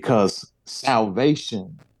 Because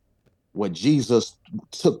salvation, what Jesus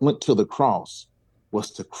went to the cross,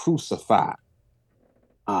 was to crucify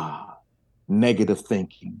negative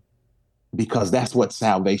thinking, because that's what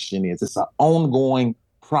salvation is. It's an ongoing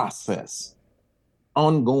process,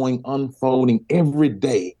 ongoing unfolding every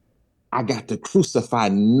day. I got to crucify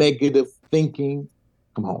negative thinking.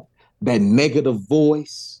 Come on, that negative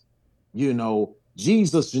voice.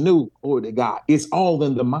 Jesus knew, glory to God, it's all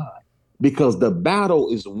in the mind, because the battle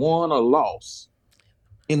is won or lost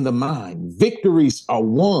in the mind. Victories are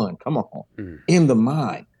won, come on, in the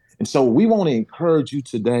mind. And so we want to encourage you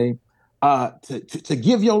today to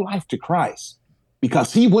give your life to Christ,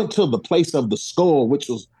 because he went to the place of the skull, which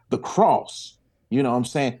was the cross,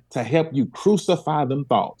 to help you crucify them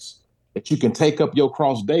thoughts, that you can take up your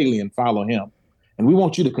cross daily and follow him. And we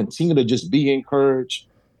want you to continue to just be encouraged,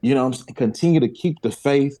 continue to keep the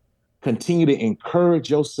faith, continue to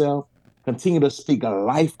encourage yourself, continue to speak a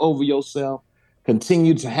life over yourself,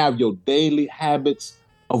 continue to have your daily habits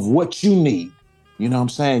of what you need. You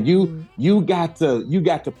got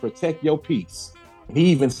to protect your peace.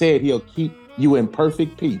 He even said he'll keep you in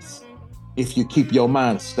perfect peace if you keep your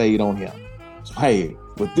mind stayed on him. So, hey,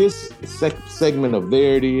 with this segment of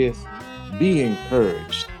There It Is, be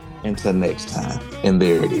encouraged until next time. And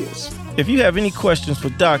there it is. If you have any questions for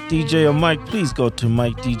Doc, DJ, or Mike, please go to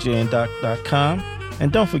MikeDJandDoc.com.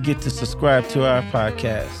 And don't forget to subscribe to our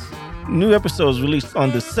podcast. New episodes released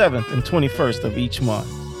on the 7th and 21st of each month.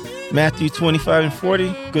 Matthew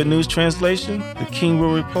 25:40, Good News Translation, the king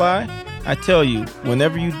will reply, I tell you,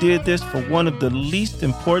 whenever you did this for one of the least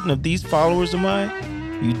important of these followers of mine,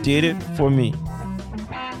 you did it for me.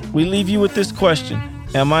 We leave you with this question.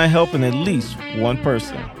 Am I helping at least one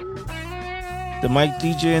person? The Mike,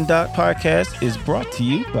 DJ, and Doc podcast is brought to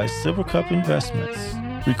you by Silver Cup Investments.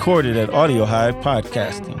 Recorded at Audio Hive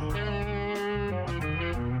Podcasting.